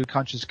Awakening to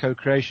Conscious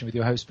Co-Creation with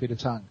your host, Peter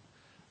Tongue.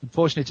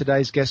 Unfortunately,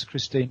 today's guest,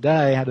 Christine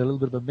Day, had a little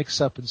bit of a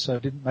mix-up and so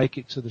didn't make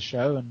it to the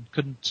show and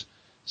couldn't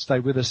stay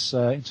with us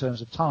in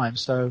terms of time.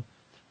 So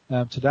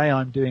today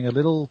I'm doing a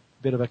little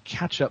bit of a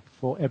catch-up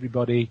for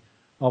everybody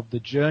of the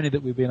journey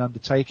that we've been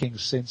undertaking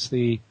since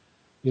the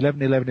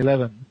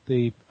 11-11-11,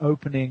 the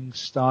opening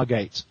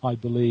Stargate, I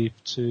believe,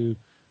 to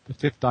the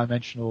fifth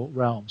dimensional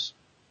realms.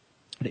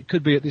 And it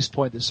could be at this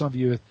point that some of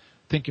you are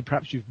thinking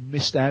perhaps you've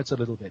missed out a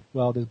little bit.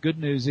 Well, the good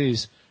news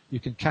is you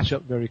can catch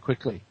up very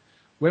quickly.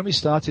 When we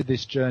started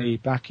this journey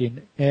back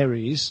in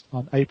Aries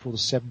on April the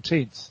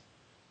 17th,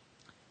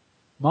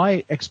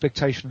 my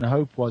expectation and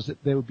hope was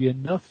that there would be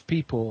enough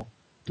people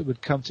that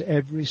would come to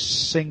every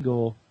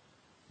single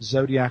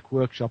zodiac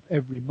workshop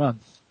every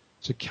month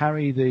to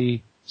carry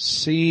the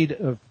seed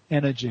of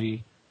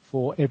energy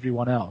for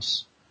everyone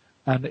else.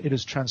 And it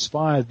has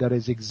transpired that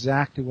is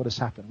exactly what has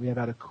happened. We have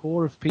had a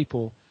core of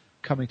people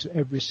coming to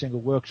every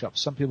single workshop.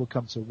 Some people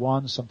come to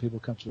one, some people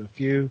come to a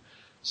few,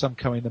 some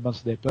come in the month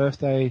of their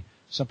birthday,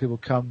 some people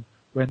come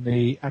when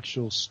the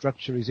actual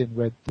structure is in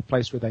the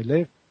place where they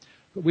live.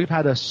 But we've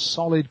had a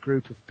solid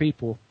group of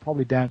people,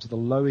 probably down to the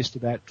lowest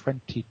about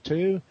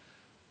 22,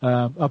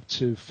 up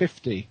to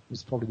 50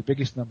 was probably the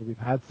biggest number we've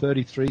had.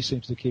 33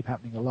 seems to keep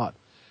happening a lot.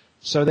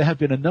 So there have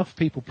been enough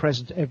people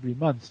present every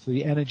month for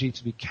the energy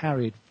to be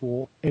carried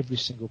for every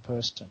single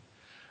person.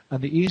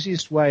 And the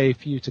easiest way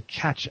for you to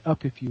catch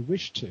up if you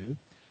wish to,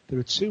 there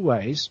are two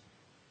ways.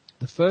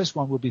 The first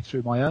one will be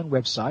through my own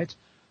website,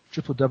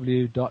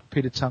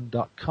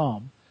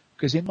 www.petertung.com,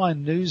 because in my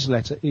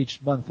newsletter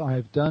each month I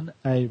have done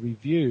a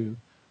review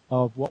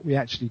of what we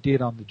actually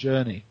did on the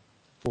journey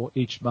for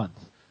each month.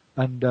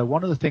 And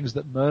one of the things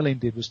that Merlin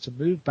did was to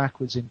move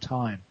backwards in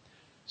time.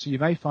 So you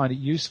may find it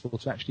useful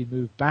to actually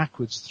move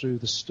backwards through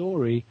the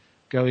story,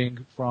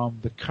 going from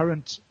the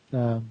current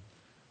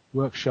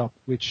workshop,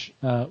 which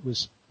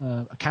was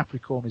a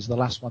Capricorn is the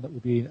last one that will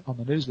be on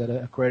the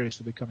newsletter. Aquarius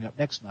will be coming up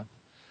next month,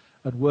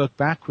 and work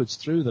backwards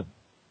through them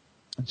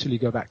until you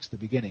go back to the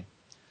beginning.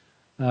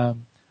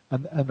 And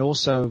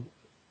also,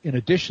 in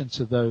addition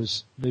to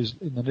those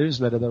in the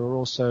newsletter, there are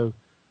also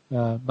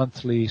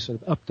monthly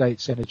sort of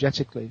updates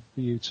energetically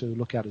for you to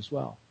look at as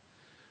well.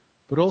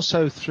 But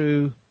also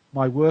through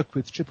my work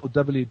with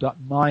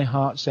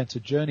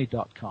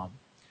www.myheartcenteredjourney.com,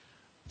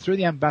 through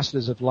the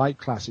Ambassadors of Light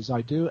classes,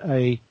 I do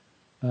a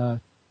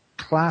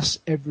class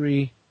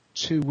every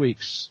 2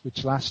 weeks,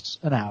 which lasts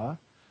an hour,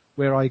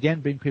 where I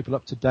again bring people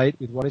up to date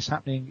with what is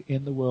happening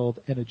in the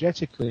world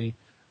energetically,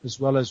 as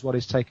well as what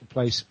is taking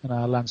place in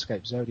our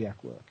landscape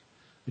zodiac work.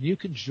 And you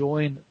can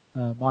join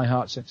My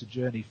Heart Centered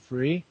Journey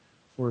free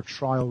for a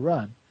trial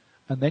run,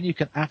 and then you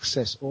can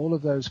access all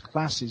of those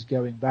classes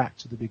going back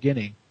to the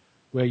beginning,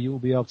 where you will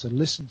be able to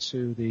listen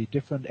to the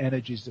different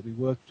energies that we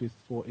worked with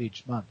for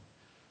each month.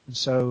 And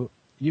so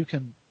you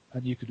could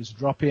just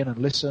drop in and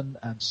listen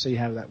and see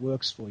how that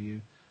works for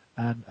you,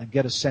 and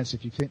get a sense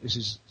if you think this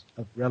is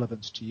of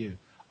relevance to you.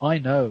 I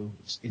know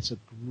it's a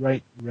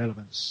great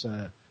relevance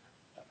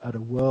at a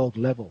world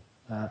level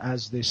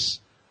as this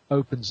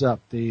opens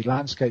up. The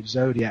landscape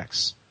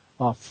zodiacs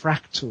are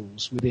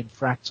fractals within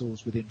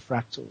fractals within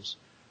fractals.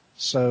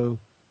 So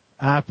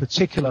our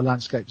particular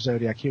landscape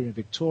zodiac here in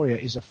Victoria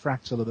is a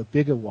fractal of a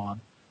bigger one,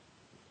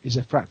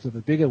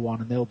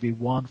 and there'll be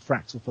one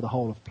fractal for the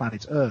whole of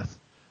planet Earth.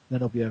 Then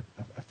there'll be a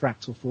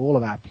fractal for all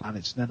of our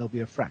planets, and then there'll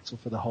be a fractal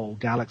for the whole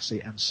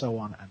galaxy, and so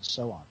on and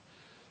so on.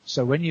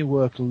 So when you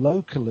work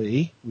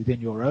locally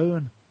within your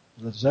own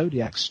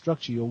zodiac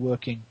structure, you're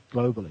working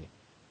globally,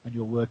 and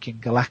you're working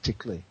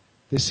galactically.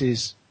 This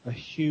is a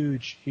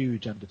huge,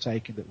 huge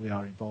undertaking that we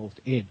are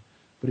involved in,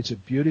 but it's a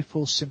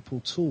beautiful,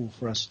 simple tool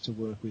for us to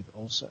work with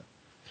also.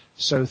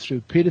 So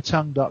through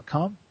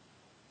petertung.com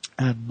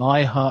and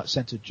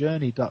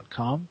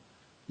myheartcenteredjourney.com,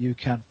 you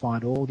can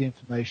find all the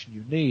information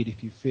you need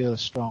if you feel a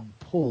strong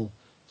pull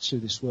to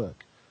this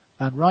work.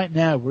 And right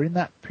now we're in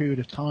that period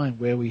of time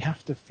where we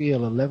have to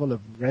feel a level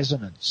of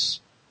resonance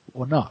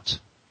or not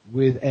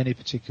with any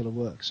particular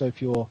work. So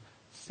if you're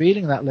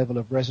feeling that level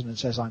of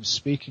resonance as I'm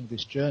speaking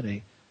this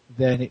journey,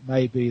 then it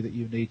may be that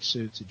you need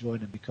to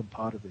join and become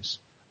part of this.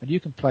 And you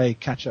can play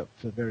catch up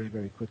for very,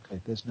 very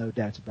quickly. There's no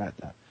doubt about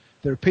that.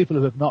 There are people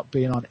who have not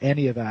been on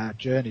any of our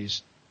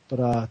journeys but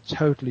are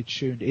totally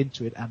tuned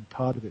into it and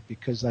part of it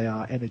because they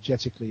are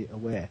energetically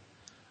aware.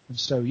 And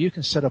so you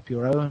can set up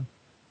your own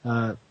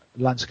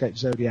landscape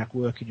zodiac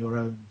work in your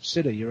own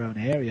city, your own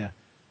area,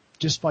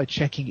 just by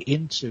checking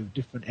into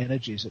different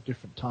energies at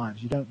different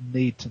times. You don't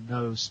need to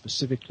know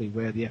specifically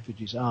where the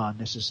effigies are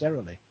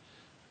necessarily.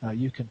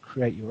 You can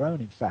create your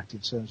own, in fact, in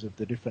terms of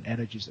the different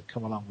energies that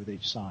come along with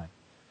each sign.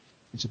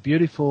 It's a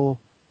beautiful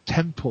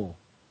temple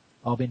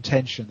of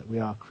intention that we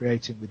are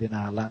creating within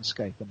our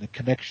landscape, and the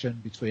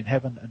connection between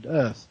heaven and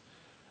earth,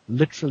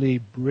 literally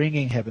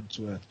bringing heaven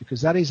to earth,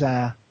 because that is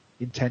our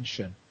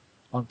intention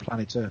on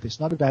planet Earth. It's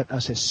not about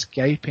us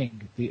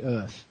escaping the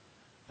earth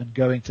and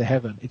going to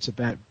heaven. It's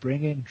about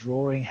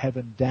drawing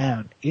heaven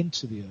down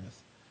into the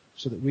earth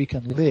so that we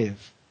can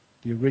live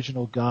the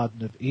original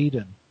Garden of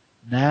Eden,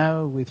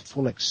 now with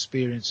full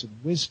experience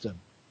and wisdom,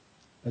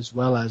 as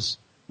well as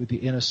with the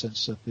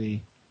innocence of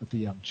the the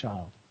young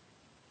child.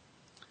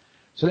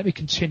 So let me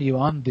continue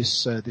on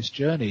this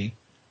journey.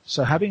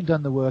 So having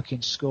done the work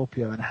in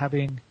Scorpio and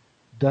having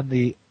done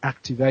the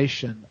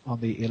activation on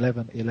the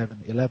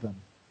 11-11-11,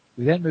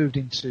 we then moved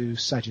into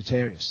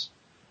Sagittarius.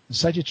 And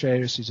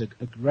Sagittarius is a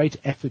great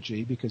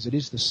effigy because it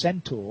is the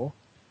centaur,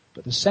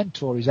 but the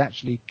centaur is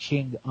actually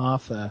King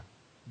Arthur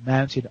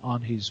mounted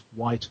on his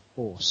white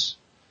horse.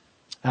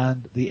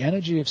 And the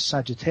energy of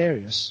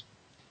Sagittarius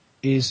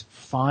is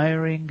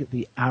firing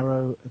the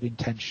arrow of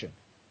intention.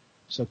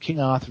 So King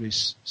Arthur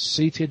is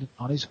seated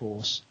on his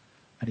horse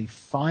and he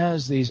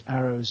fires these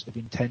arrows of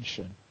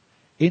intention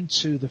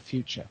into the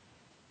future.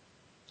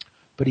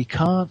 But he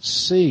can't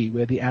see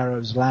where the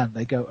arrows land.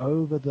 They go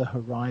over the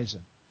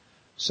horizon.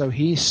 So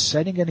he's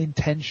setting an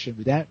intention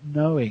without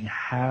knowing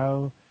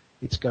how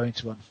it's going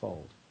to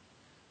unfold.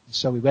 And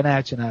so we went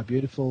out in our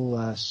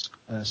beautiful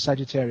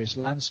Sagittarius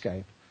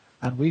landscape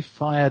and we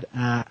fired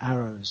our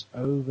arrows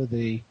over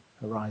the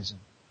horizon.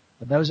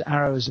 And those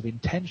arrows of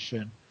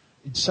intention,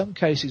 in some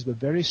cases, were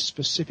very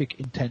specific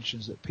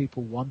intentions that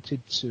people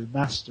wanted to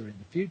master in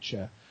the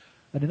future.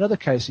 And in other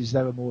cases,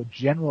 they were more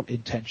general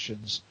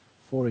intentions,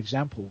 for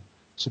example,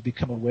 to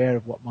become aware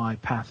of what my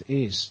path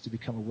is, to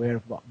become aware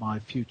of what my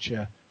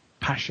future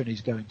passion is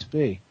going to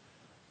be.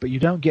 But you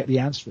don't get the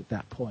answer at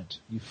that point.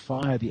 You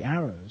fire the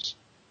arrows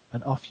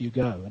and off you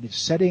go. And it's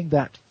setting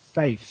that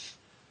faith,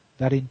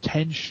 that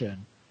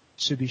intention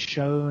to be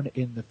shown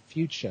in the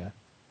future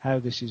how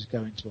this is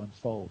going to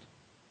unfold.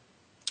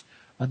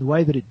 And the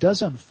way that it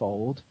does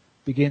unfold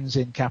begins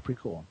in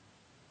Capricorn.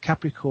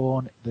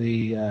 Capricorn,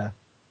 the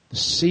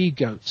sea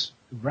goat,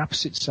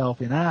 wraps itself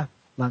in our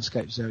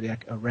landscape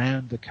zodiac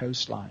around the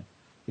coastline.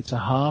 It's a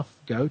half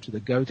goat with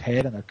a goat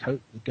head and the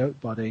goat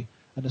body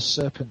and a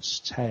serpent's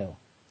tail.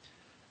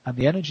 And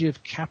the energy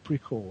of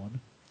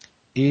Capricorn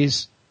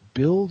is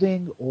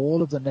building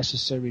all of the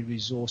necessary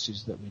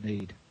resources that we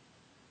need.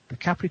 The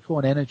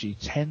Capricorn energy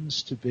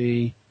tends to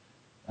be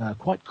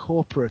quite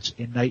corporate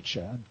in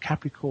nature, and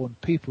Capricorn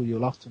people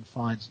you'll often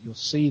find, you'll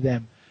see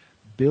them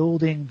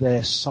building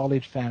their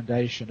solid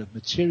foundation of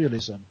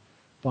materialism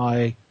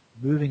by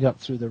moving up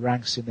through the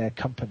ranks in their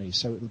company.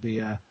 So it will be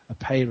a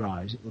pay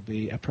rise, it will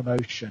be a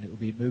promotion, it will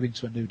be moving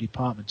to a new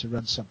department to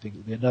run something, it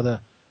will be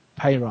another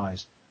pay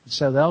rise. And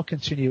so they'll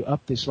continue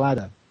up this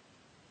ladder,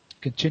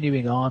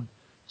 continuing on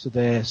to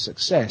their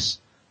success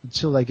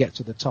until they get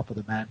to the top of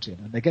the mountain.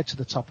 And they get to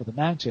the top of the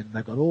mountain and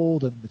they've got all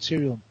the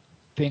material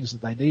things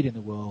that they need in the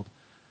world,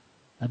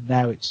 and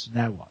now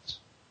what?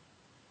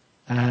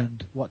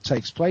 And what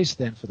takes place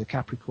then for the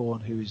Capricorn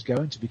who is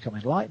going to become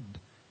enlightened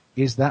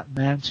is that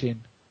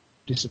mountain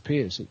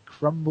disappears. It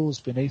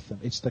crumbles beneath them.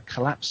 It's the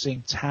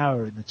collapsing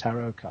tower in the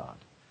tarot card.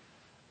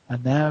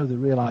 And now the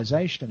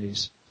realization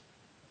is,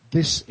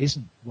 this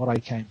isn't what I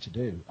came to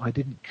do. I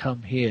didn't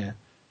come here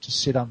to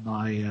sit on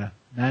my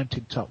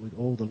mountaintop with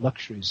all the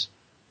luxuries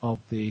of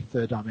the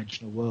third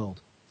dimensional world,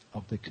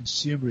 of the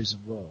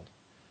consumerism world.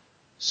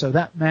 So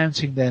that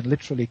mountain then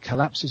literally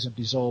collapses and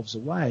dissolves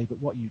away, but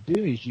what you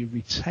do is you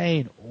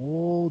retain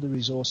all the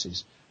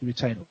resources, you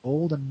retain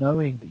all the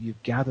knowing that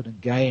you've gathered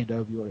and gained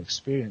over your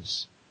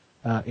experience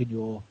in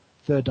your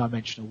third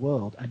dimensional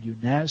world, and you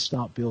now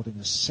start building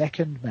a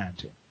second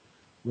mountain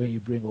where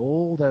you bring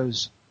all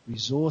those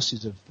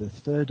resources of the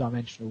third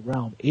dimensional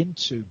realm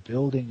into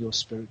building your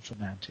spiritual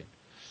mountain.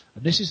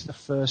 And this is the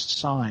first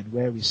sign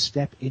where we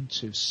step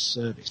into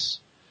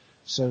service.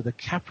 So the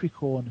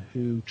Capricorn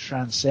who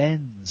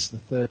transcends the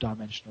third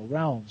dimensional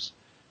realms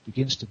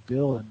begins to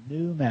build a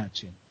new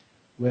mountain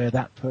where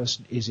that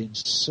person is in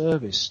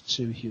service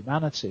to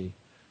humanity,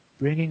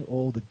 bringing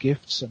all the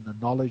gifts and the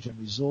knowledge and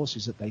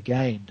resources that they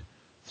gained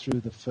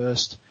through the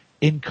first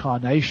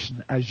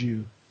incarnation, as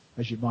you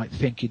might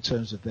think in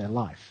terms of their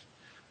life.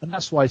 And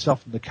that's why it's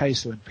often the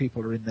case that when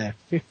people are in their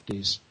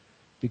 50s,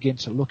 begin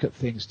to look at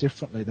things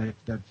differently.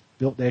 They've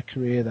built their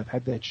career, they've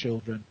had their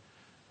children,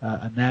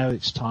 and now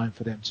it's time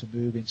for them to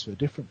move into a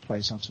different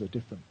place, onto a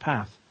different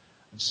path.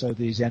 And so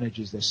these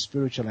energies, their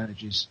spiritual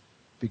energies,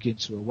 begin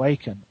to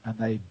awaken, and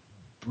they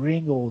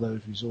bring all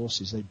those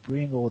resources, they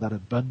bring all that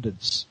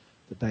abundance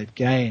that they've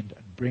gained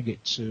and bring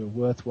it to a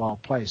worthwhile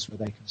place where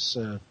they can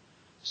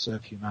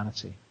serve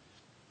humanity.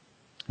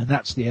 And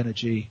that's the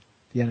energy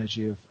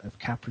of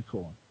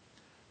Capricorn.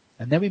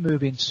 And then we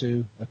move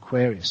into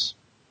Aquarius.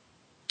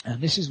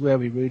 And this is where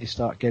we really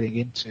start getting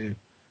into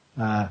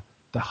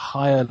the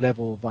higher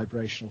level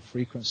vibrational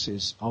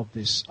frequencies of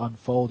this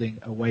unfolding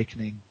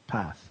awakening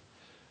path.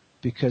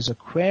 Because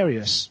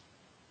Aquarius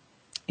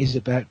is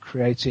about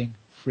creating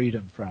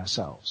freedom for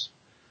ourselves.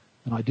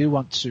 And I do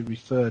want to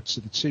refer to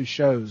the two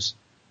shows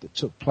that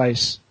took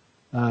place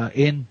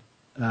in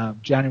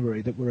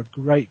January that were of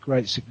great,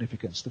 great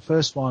significance. The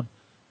first one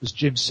was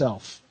Jim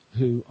Self,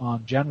 who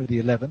on January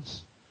the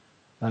 11th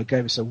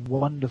gave us a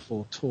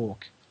wonderful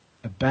talk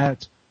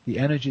about the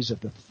energies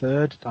of the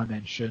third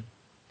dimension,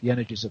 the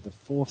energies of the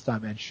fourth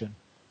dimension,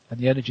 and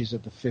the energies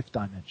of the fifth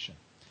dimension.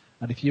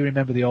 And if you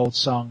remember the old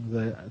song,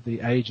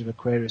 The Age of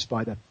Aquarius,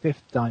 by the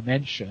fifth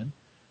dimension,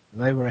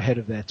 they were ahead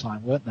of their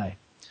time, weren't they?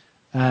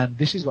 And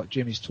this is what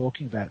Jim is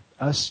talking about,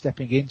 us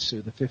stepping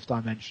into the fifth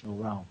dimensional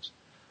realms.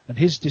 And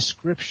his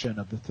description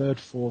of the third,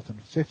 fourth,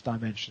 and fifth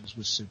dimensions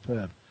was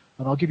superb.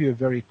 And I'll give you a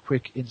very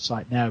quick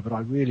insight now, but I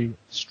really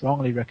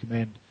strongly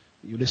recommend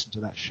that you listen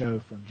to that show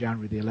from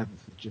January the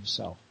 11th with Jim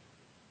Self.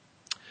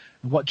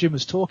 And what Jim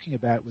was talking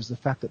about was the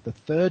fact that the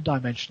third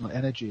dimensional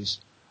energies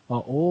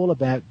are all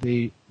about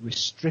the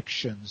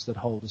restrictions that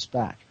hold us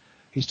back.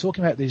 He's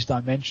talking about these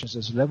dimensions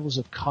as levels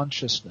of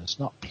consciousness,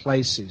 not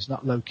places,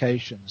 not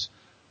locations,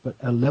 but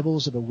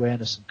levels of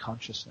awareness and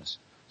consciousness.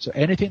 So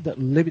anything that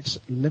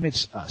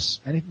limits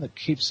us, anything that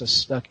keeps us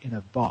stuck in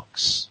a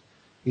box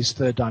is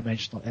third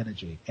dimensional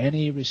energy.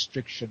 Any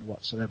restriction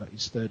whatsoever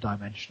is third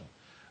dimensional.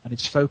 And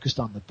it's focused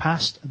on the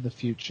past and the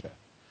future.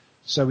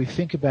 So we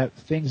think about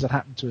things that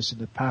happened to us in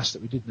the past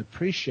that we didn't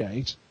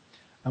appreciate,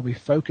 and we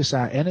focus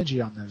our energy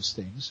on those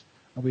things,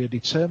 and we are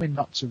determined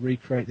not to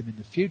recreate them in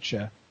the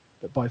future,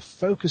 but by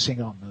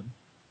focusing on them,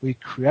 we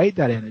create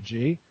that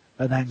energy,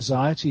 and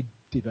anxiety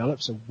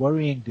develops, and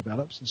worrying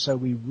develops, and so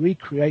we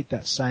recreate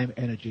that same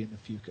energy in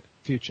the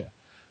future.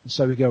 And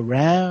so we go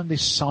round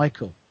this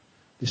cycle,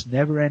 this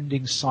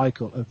never-ending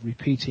cycle of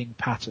repeating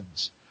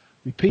patterns,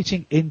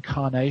 repeating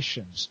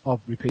incarnations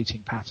of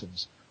repeating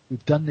patterns.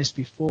 We've done this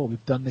before,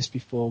 we've done this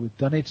before, we've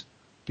done it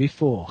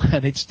before,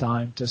 and it's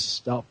time to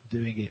stop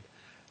doing it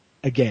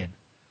again.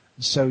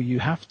 And so you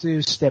have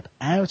to step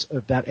out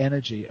of that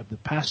energy of the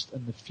past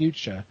and the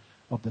future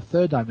of the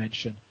third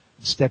dimension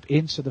and step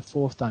into the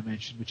fourth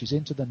dimension, which is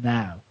into the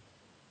now.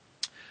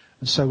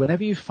 And so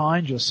whenever you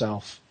find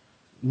yourself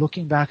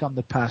looking back on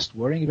the past,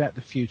 worrying about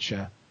the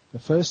future, the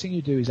first thing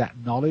you do is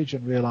acknowledge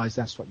and realize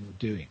that's what you're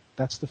doing.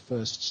 That's the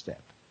first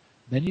step.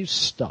 Then you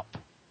stop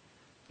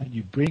and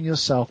you bring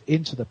yourself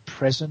into the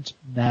present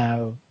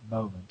now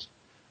moment,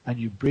 and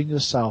you bring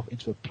yourself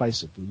into a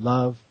place of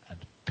love and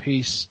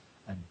peace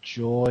and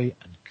joy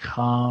and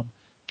calm,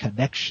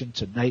 connection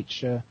to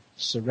nature,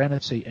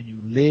 serenity, and you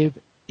live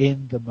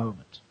in the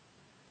moment.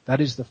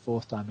 That is the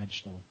fourth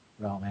dimensional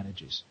realm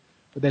energies.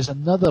 But there's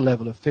another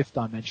level of fifth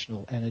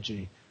dimensional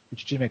energy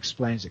which Jim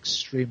explains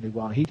extremely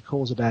well. He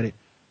calls about it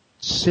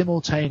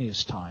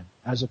simultaneous time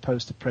as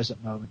opposed to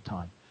present moment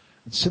time.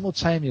 And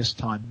simultaneous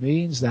time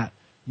means that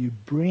you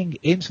bring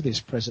into this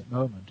present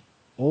moment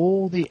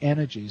all the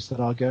energies that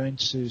are going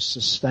to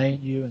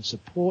sustain you and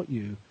support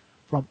you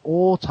from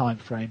all time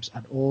frames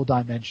and all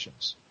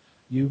dimensions.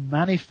 You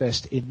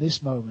manifest in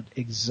this moment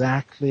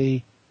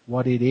exactly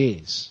what it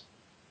is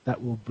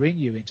that will bring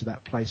you into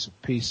that place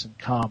of peace and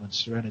calm and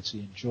serenity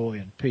and joy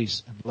and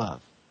peace and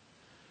love.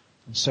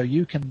 And so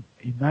you can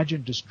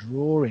imagine just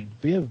drawing,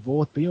 be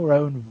your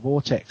own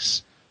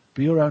vortex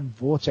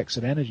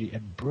of energy,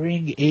 and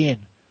bring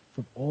in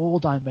from all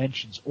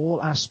dimensions,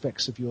 all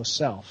aspects of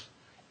yourself,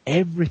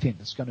 everything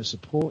that's going to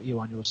support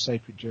you on your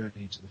sacred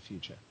journey into the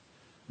future.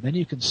 And then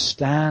you can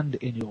stand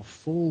in your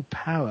full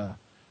power,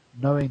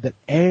 knowing that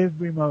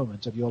every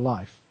moment of your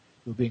life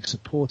you're being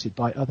supported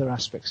by other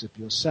aspects of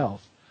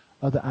yourself,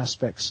 other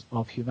aspects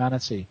of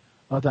humanity,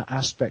 other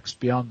aspects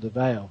beyond the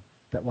veil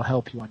that will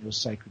help you on your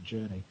sacred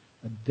journey.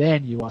 And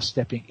then you are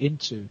stepping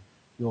into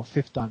your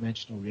fifth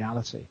dimensional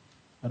reality.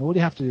 And all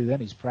you have to do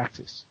then is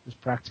practice. Just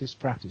practice,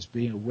 practice.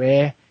 Being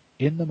aware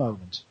in the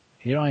moment.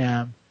 Here I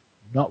am,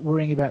 not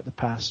worrying about the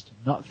past,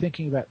 not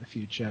thinking about the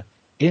future,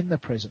 in the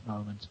present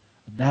moment.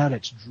 And now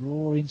let's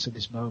draw into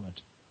this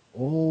moment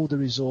all the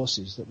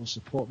resources that will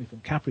support me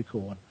from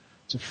Capricorn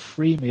to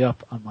free me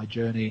up on my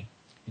journey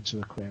into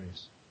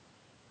Aquarius.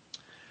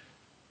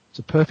 It's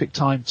a perfect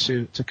time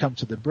to come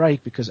to the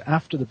break, because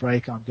after the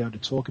break I'm going to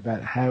talk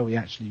about how we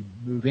actually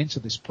move into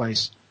this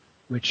place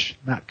which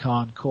Matt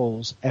Kahn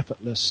calls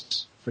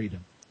effortless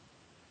freedom.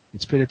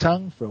 It's Peter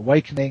Tung for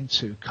Awakening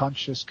to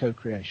Conscious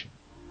Co-Creation.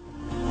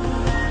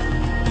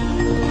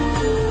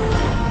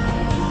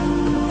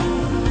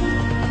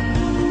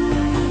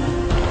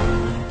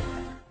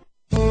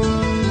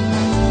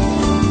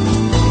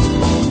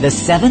 The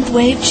Seventh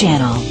Wave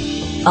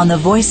Channel on the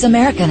Voice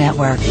America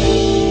Network.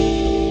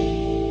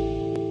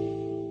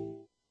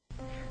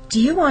 Do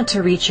you want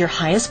to reach your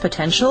highest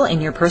potential in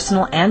your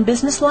personal and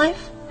business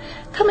life?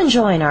 Come and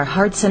join our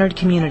heart-centered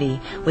community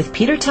with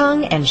Peter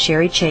Tung and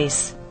Sherry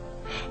Chase.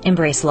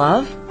 Embrace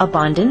love,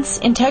 abundance,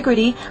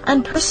 integrity,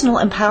 and personal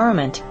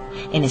empowerment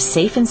in a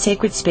safe and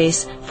sacred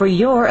space for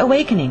your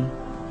awakening.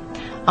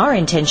 Our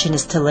intention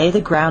is to lay the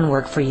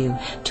groundwork for you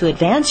to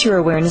advance your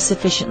awareness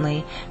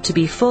efficiently, to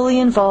be fully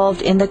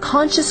involved in the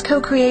conscious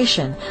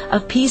co-creation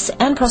of peace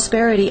and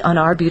prosperity on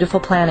our beautiful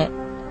planet.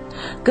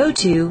 Go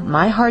to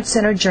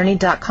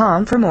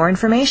myheartcenteredjourney.com for more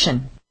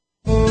information.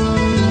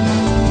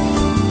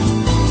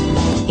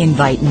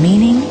 Invite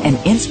meaning and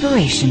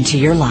inspiration to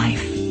your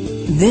life.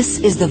 This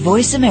is the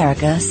Voice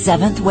America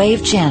Seventh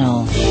Wave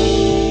Channel.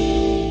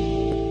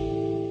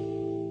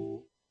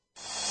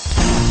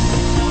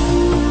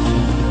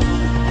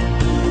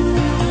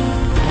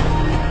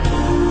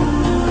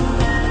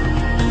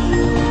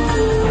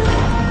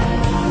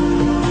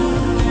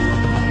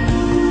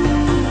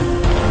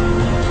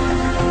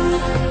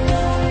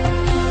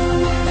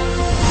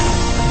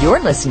 You're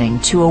listening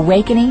to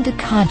Awakening to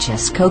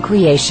Conscious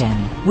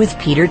Co-Creation with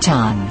Peter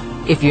Tongue.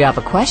 If you have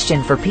a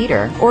question for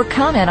Peter or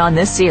comment on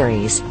this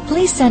series,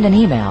 please send an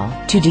email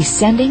to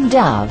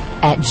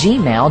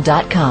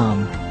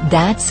descendingdove@gmail.com.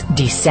 That's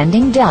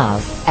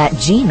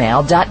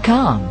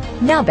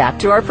descendingdove@gmail.com. Now back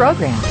to our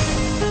program.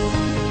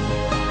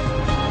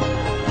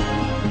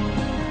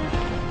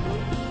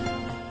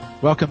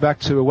 Welcome back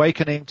to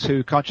Awakening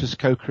to Conscious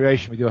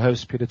Co-Creation with your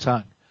host, Peter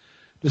Tongue.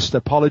 Just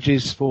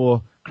apologies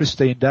for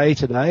Christine Day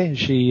today.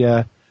 She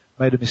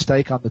made a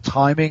mistake on the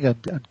timing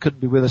and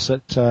couldn't be with us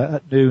at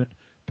noon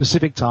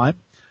Pacific time.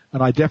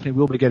 And I definitely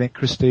will be getting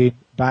Christine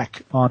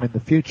back on in the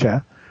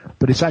future.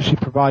 But it's actually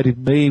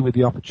provided me with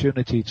the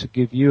opportunity to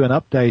give you an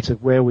update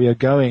of where we are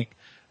going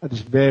at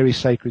this very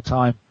sacred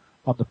time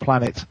on the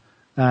planet.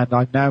 And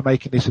I'm now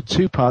making this a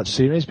two-part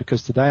series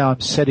because today I'm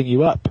setting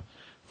you up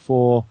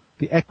for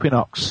the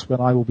equinox,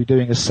 when I will be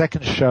doing a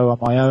second show on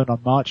my own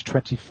on March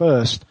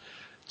 21st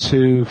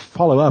to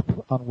follow up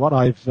on what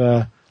I've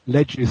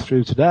led you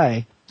through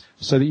today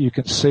so that you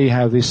can see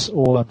how this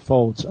all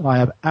unfolds. And I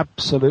have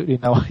absolutely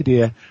no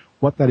idea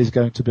what that is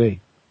going to be.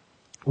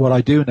 What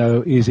I do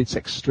know is it's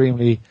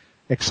extremely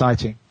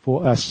exciting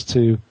for us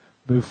to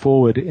move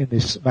forward in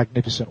this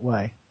magnificent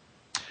way.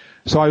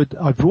 So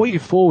I brought you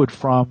forward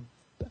from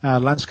our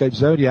landscape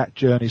zodiac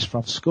journeys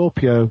from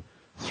Scorpio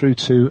through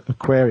to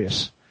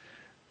Aquarius.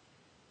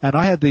 And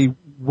I had the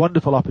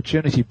wonderful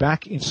opportunity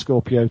back in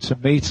Scorpio to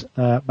meet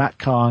Matt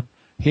Kahn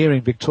here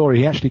in Victoria.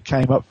 He actually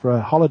came up for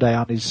a holiday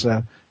on his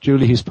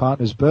Julie, his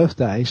partner's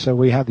birthday, so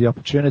we had the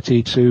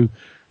opportunity to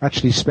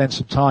actually spend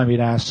some time in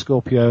our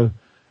Scorpio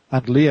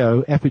and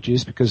Leo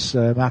effigies, because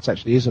Matt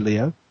actually is a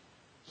Leo.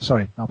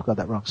 Sorry, I've got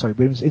that wrong. Sorry,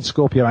 we were in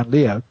Scorpio and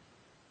Leo,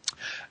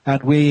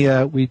 and we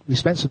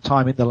spent some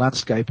time in the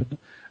landscape,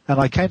 and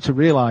I came to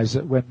realize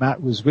that when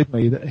Matt was with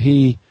me that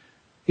he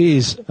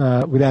is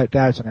without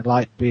doubt an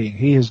enlightened being.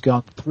 He has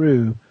gone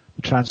through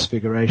the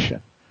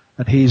transfiguration,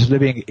 and he's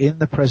living in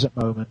the present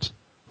moment,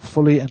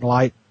 fully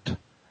enlightened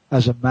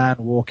as a man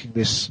walking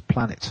this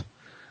planet.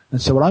 And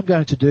so what I'm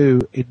going to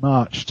do in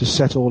March to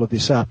set all of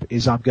this up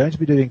is I'm going to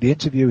be doing the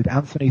interview with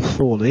Anthony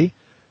Thorley,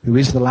 who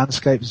is the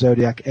landscape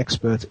zodiac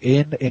expert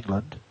in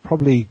England,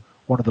 probably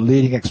one of the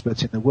leading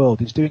experts in the world.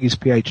 He's doing his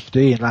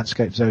PhD in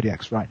landscape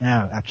zodiacs right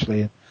now,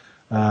 actually,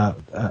 at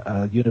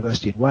a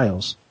university in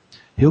Wales.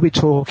 He'll be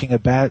talking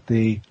about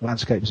the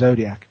landscape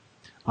zodiac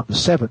on the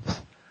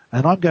 7th,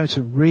 and I'm going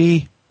to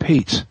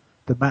repeat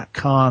the Matt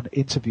Kahn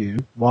interview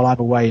while I'm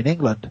away in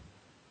England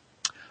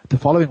the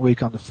following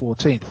week on the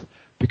 14th,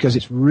 because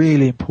it's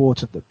really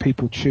important that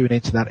people tune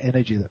into that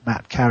energy that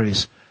Matt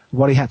carries,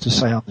 what he had to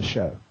say on the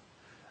show.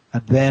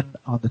 And then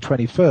on the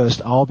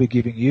 21st, I'll be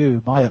giving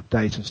you my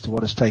update as to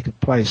what has taken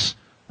place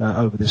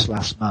over this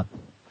last month.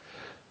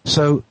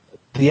 So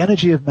the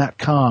energy of Matt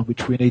Kahn,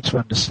 which we need to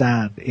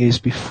understand, is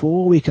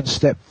before we can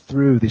step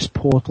through this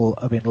portal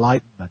of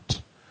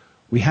enlightenment,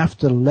 we have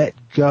to let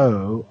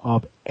go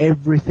of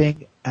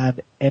everything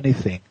and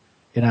anything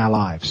in our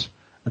lives.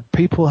 And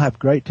people have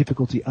great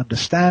difficulty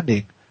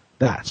understanding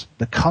that.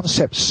 The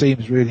concept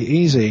seems really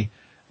easy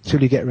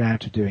until you get around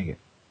to doing it.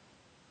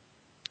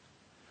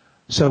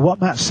 So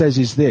what Matt says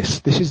is this.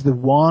 This is the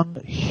one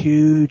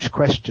huge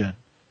question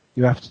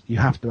you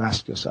have to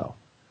ask yourself.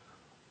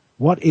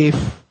 What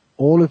if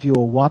all of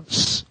your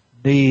wants,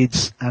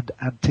 needs, and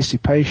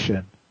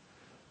anticipation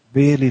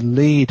really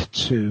lead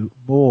to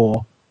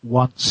more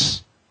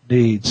wants,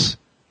 needs,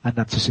 and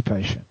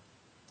anticipation?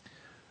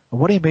 And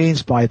what he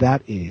means by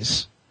that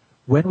is,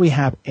 when we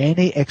have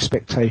any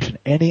expectation,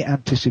 any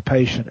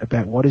anticipation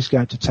about what is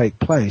going to take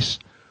place,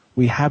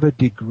 we have a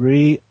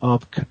degree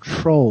of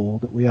control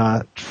that we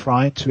are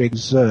trying to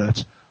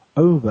exert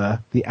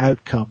over the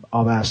outcome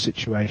of our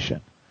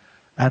situation.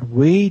 And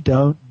we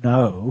don't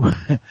know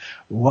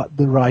what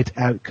the right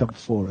outcome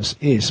for us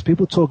is.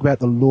 People talk about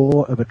the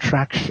law of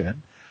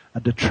attraction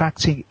and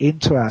attracting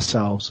into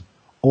ourselves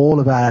all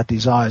of our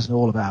desires and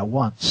all of our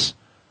wants.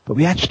 But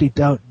we actually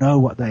don't know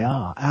what they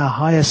are. Our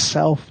higher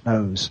self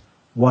knows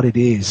what it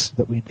is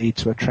that we need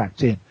to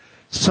attract in.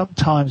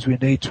 Sometimes we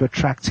need to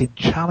attract in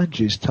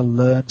challenges to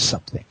learn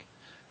something.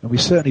 And we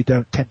certainly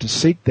don't tend to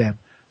seek them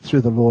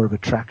through the law of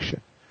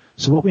attraction.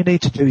 So what we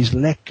need to do is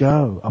let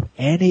go of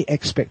any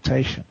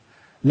expectation.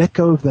 Let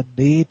go of the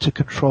need to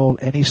control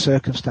any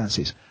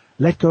circumstances.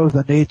 Let go of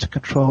the need to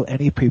control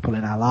any people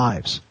in our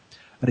lives.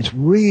 And it's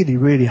really,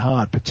 really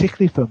hard,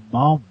 particularly for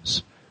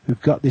moms who've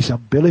got this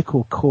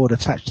umbilical cord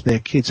attached to their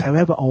kids,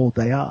 however old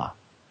they are.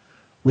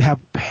 We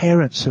have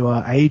parents who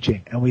are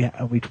aging, and we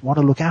want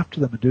to look after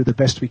them and do the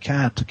best we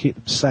can to keep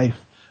them safe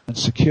and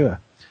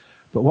secure.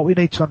 But what we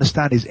need to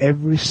understand is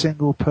every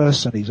single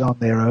person is on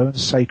their own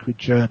sacred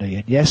journey.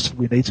 And yes,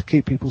 we need to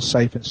keep people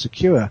safe and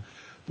secure,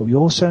 but we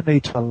also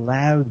need to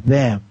allow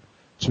them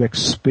to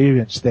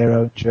experience their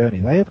own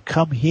journey. They have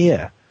come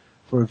here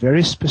for a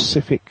very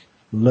specific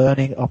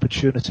learning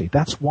opportunity.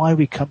 That's why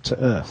we come to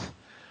Earth.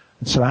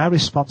 And so our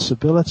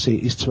responsibility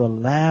is to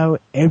allow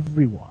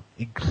everyone,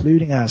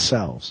 including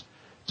ourselves,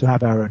 to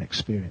have our own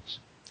experience.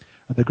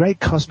 And the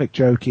great cosmic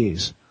joke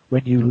is,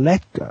 when you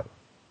let go,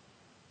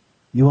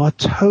 You are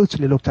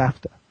totally looked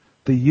after.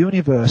 The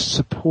universe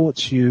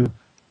supports you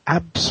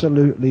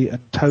absolutely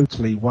and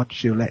totally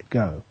once you let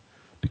go.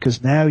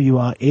 Because now you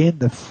are in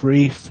the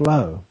free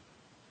flow.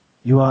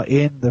 You are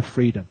in the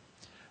freedom.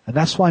 And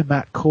that's why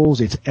Matt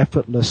calls it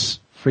effortless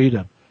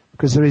freedom.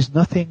 Because there is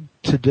nothing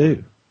to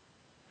do.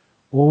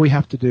 All we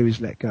have to do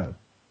is let go.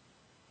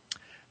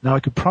 Now I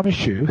can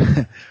promise you,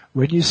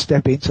 when you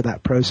step into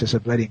that process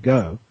of letting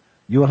go,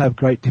 you will have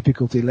great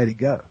difficulty letting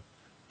go.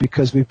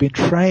 Because we've been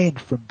trained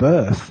from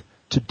birth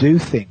to do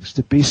things,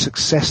 to be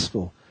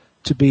successful,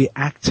 to be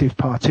active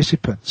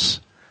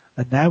participants.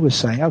 And now we're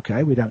saying,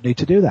 okay, we don't need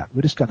to do that.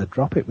 We're just going to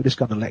drop it. We're just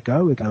going to let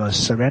go. We're going to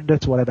surrender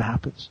to whatever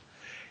happens.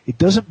 It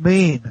doesn't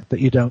mean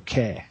that you don't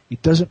care.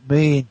 It doesn't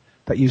mean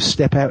that you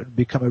step out and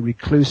become a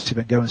reclusive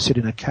and go and sit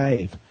in a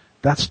cave.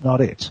 That's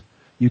not it.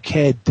 You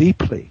care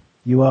deeply.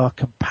 You are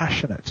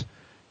compassionate.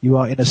 You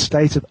are in a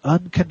state of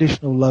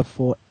unconditional love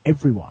for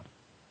everyone.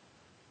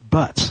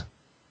 But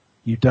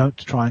you don't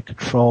try and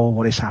control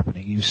what is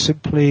happening. You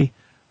simply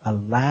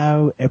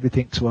allow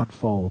everything to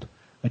unfold.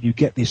 And you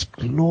get this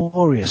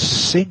glorious,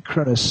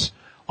 synchronous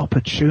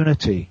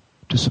opportunity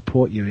to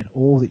support you in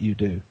all that you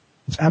do.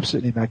 It's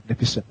absolutely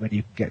magnificent when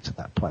you can get to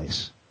that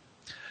place.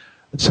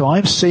 And so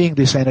I'm seeing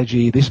this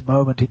energy, this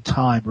moment in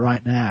time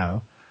right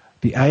now,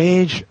 the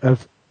age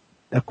of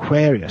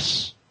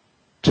Aquarius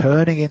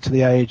turning into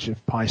the age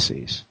of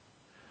Pisces.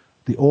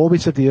 The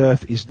orbit of the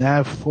Earth is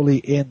now fully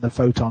in the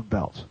photon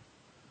belt.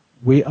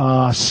 We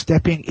are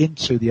stepping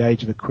into the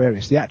age of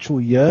Aquarius. The actual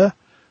year,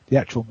 the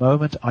actual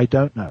moment, I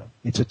don't know.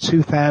 It's a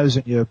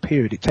 2,000-year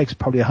period. It takes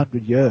probably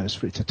 100 years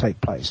for it to take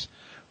place.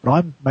 But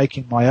I'm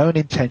making my own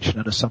intention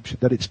and assumption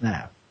that it's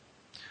now.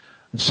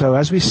 And so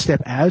as we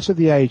step out of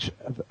the age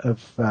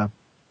of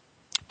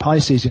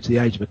Pisces into the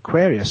age of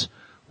Aquarius,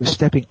 we're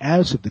stepping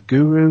out of the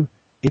guru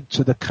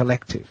into the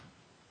collective.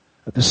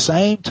 At the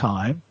same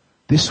time,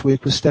 this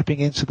week we're stepping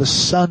into the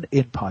sun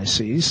in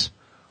Pisces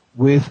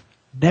with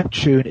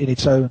Neptune in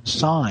its own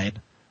sign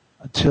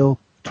until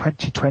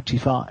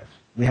 2025.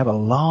 We have a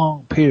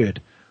long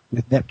period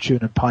with Neptune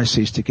and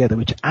Pisces together,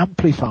 which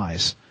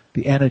amplifies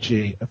the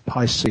energy of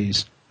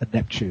Pisces and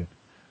Neptune.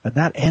 And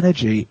that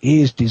energy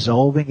is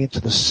dissolving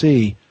into the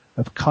sea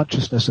of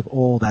consciousness of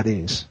all that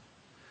is.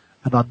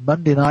 And on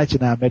Monday night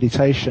in our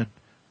meditation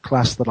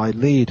class that I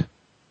lead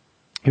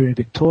here in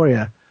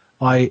Victoria,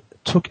 I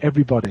took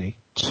everybody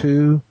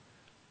to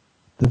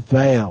the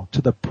veil,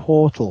 to the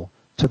portal,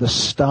 to the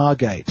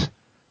stargate,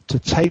 to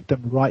take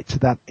them right to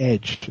that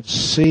edge and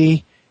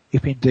see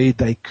if indeed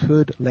they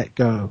could let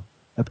go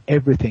of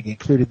everything,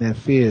 including their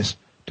fears,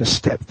 to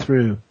step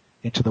through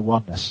into the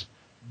oneness,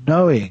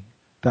 knowing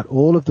that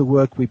all of the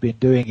work we've been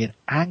doing in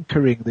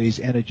anchoring these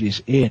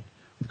energies in,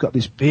 we've got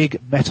this big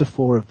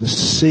metaphor of the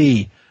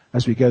sea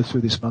as we go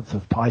through this month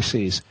of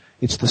Pisces.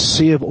 It's the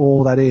sea of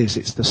all that is.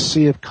 It's the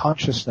sea of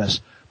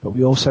consciousness, but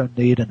we also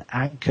need an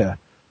anchor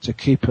to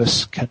keep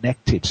us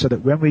connected so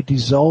that when we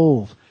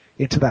dissolve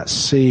into that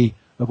sea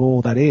of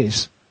all that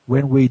is,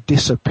 when we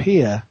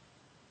disappear,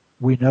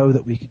 we know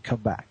that we can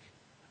come back.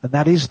 And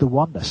that is the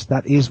oneness.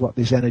 That is what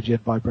this energy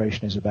and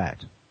vibration is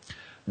about.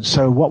 And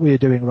so what we are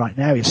doing right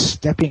now is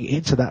stepping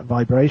into that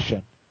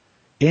vibration,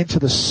 into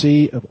the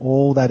sea of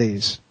all that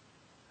is,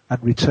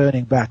 and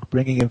returning back,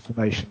 bringing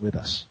information with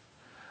us.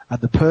 And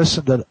the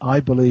person that I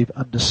believe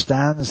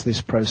understands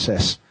this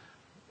process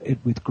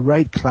with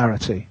great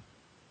clarity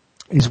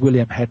is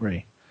William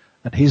Henry.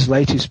 And his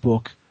latest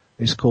book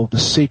is called The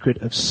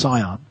Secret of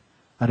Sion.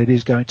 And it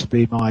is going to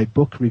be my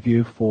book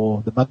review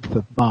for the month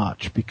of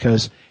March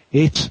because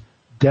it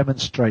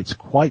demonstrates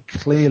quite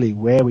clearly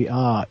where we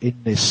are in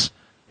this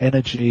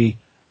energy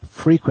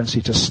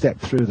frequency to step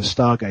through the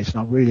stargate. And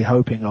I'm really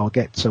hoping I'll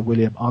get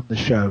William on the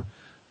show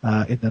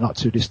in the not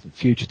too distant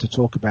future to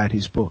talk about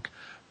his book.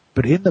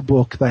 But in the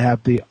book they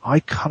have the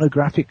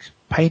iconographic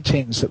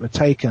paintings that were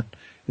taken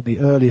in the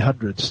early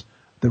hundreds,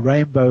 the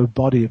rainbow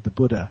body of the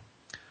Buddha,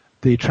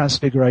 the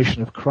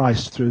transfiguration of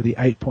Christ through the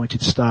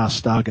 8-pointed star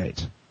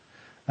stargate.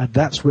 And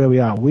that's where we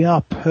are. We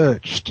are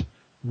perched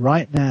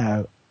right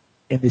now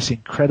in this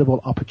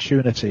incredible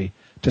opportunity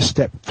to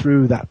step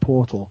through that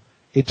portal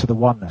into the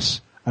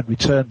oneness and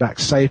return back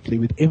safely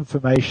with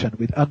information,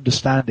 with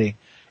understanding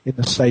in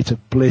the state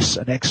of bliss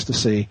and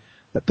ecstasy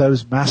that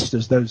those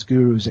masters, those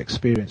gurus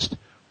experienced,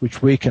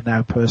 which we can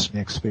now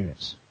personally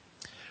experience.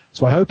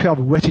 So I hope I've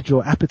whetted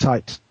your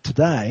appetite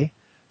today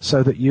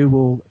so that you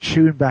will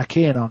tune back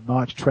in on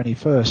March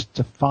 21st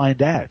to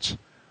find out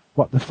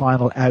what the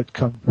final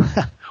outcome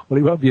well,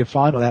 it won't be a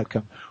final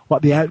outcome,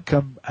 what the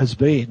outcome has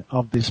been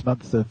of this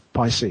month of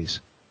Pisces.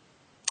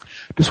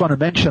 Just want to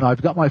mention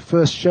I've got my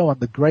first show on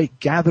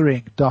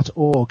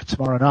thegreatgathering.org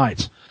tomorrow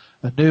night,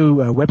 a new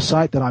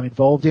website that I'm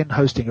involved in,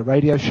 hosting a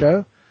radio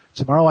show.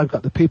 Tomorrow I've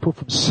got the people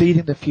from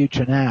Seeding the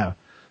Future Now.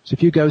 So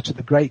if you go to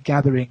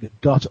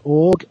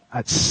thegreatgathering.org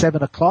at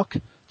 7 o'clock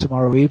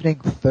tomorrow evening,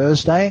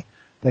 Thursday,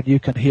 then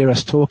you can hear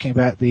us talking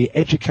about the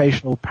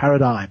educational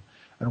paradigm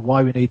and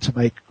why we need to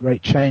make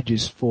great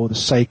changes for the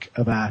sake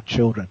of our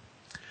children.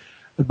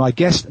 And my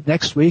guest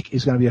next week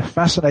is going to be a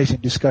fascinating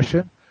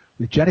discussion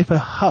with Jennifer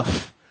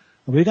Huff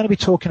And we're going to be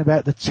talking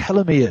about the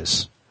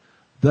telomeres,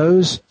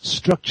 those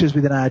structures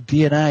within our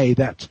DNA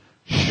that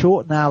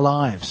shorten our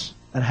lives,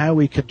 and how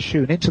we can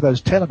tune into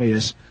those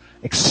telomeres,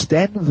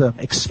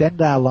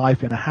 extend our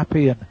life in a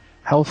happy and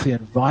healthy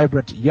and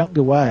vibrant,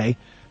 younger way,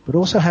 but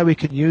also how we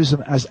can use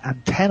them as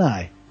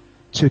antennae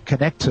to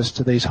connect us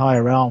to these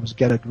higher realms,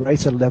 get a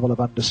greater level of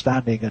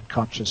understanding and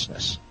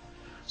consciousness.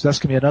 So that's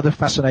going to be another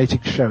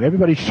fascinating show.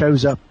 Everybody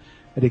shows up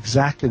at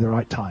exactly the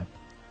right time.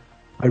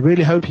 I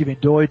really hope you've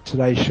enjoyed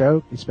today's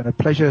show. It's been a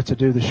pleasure to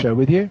do the show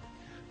with you.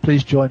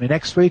 Please join me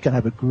next week and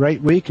have a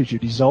great week as you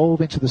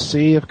dissolve into the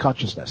sea of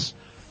consciousness.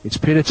 It's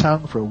Peter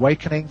Tung for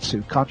Awakening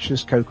to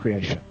Conscious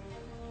Co-Creation.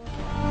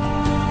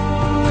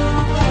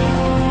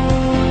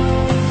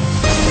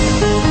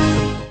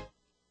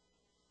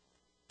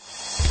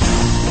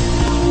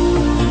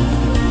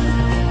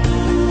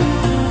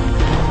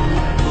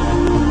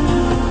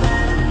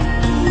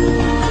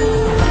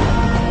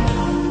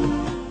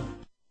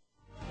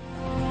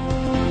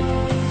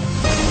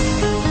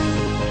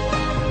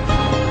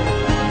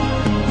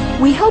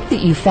 We hope that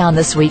you found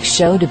this week's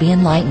show to be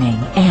enlightening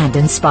and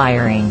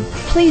inspiring.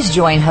 Please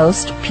join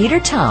host Peter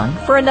Tung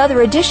for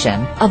another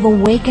edition of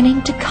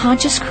Awakening to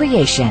Conscious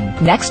Creation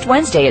next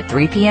Wednesday at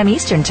 3 p.m.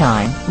 Eastern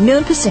Time,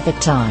 noon Pacific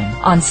Time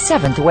on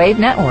 7th Wave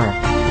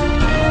Network.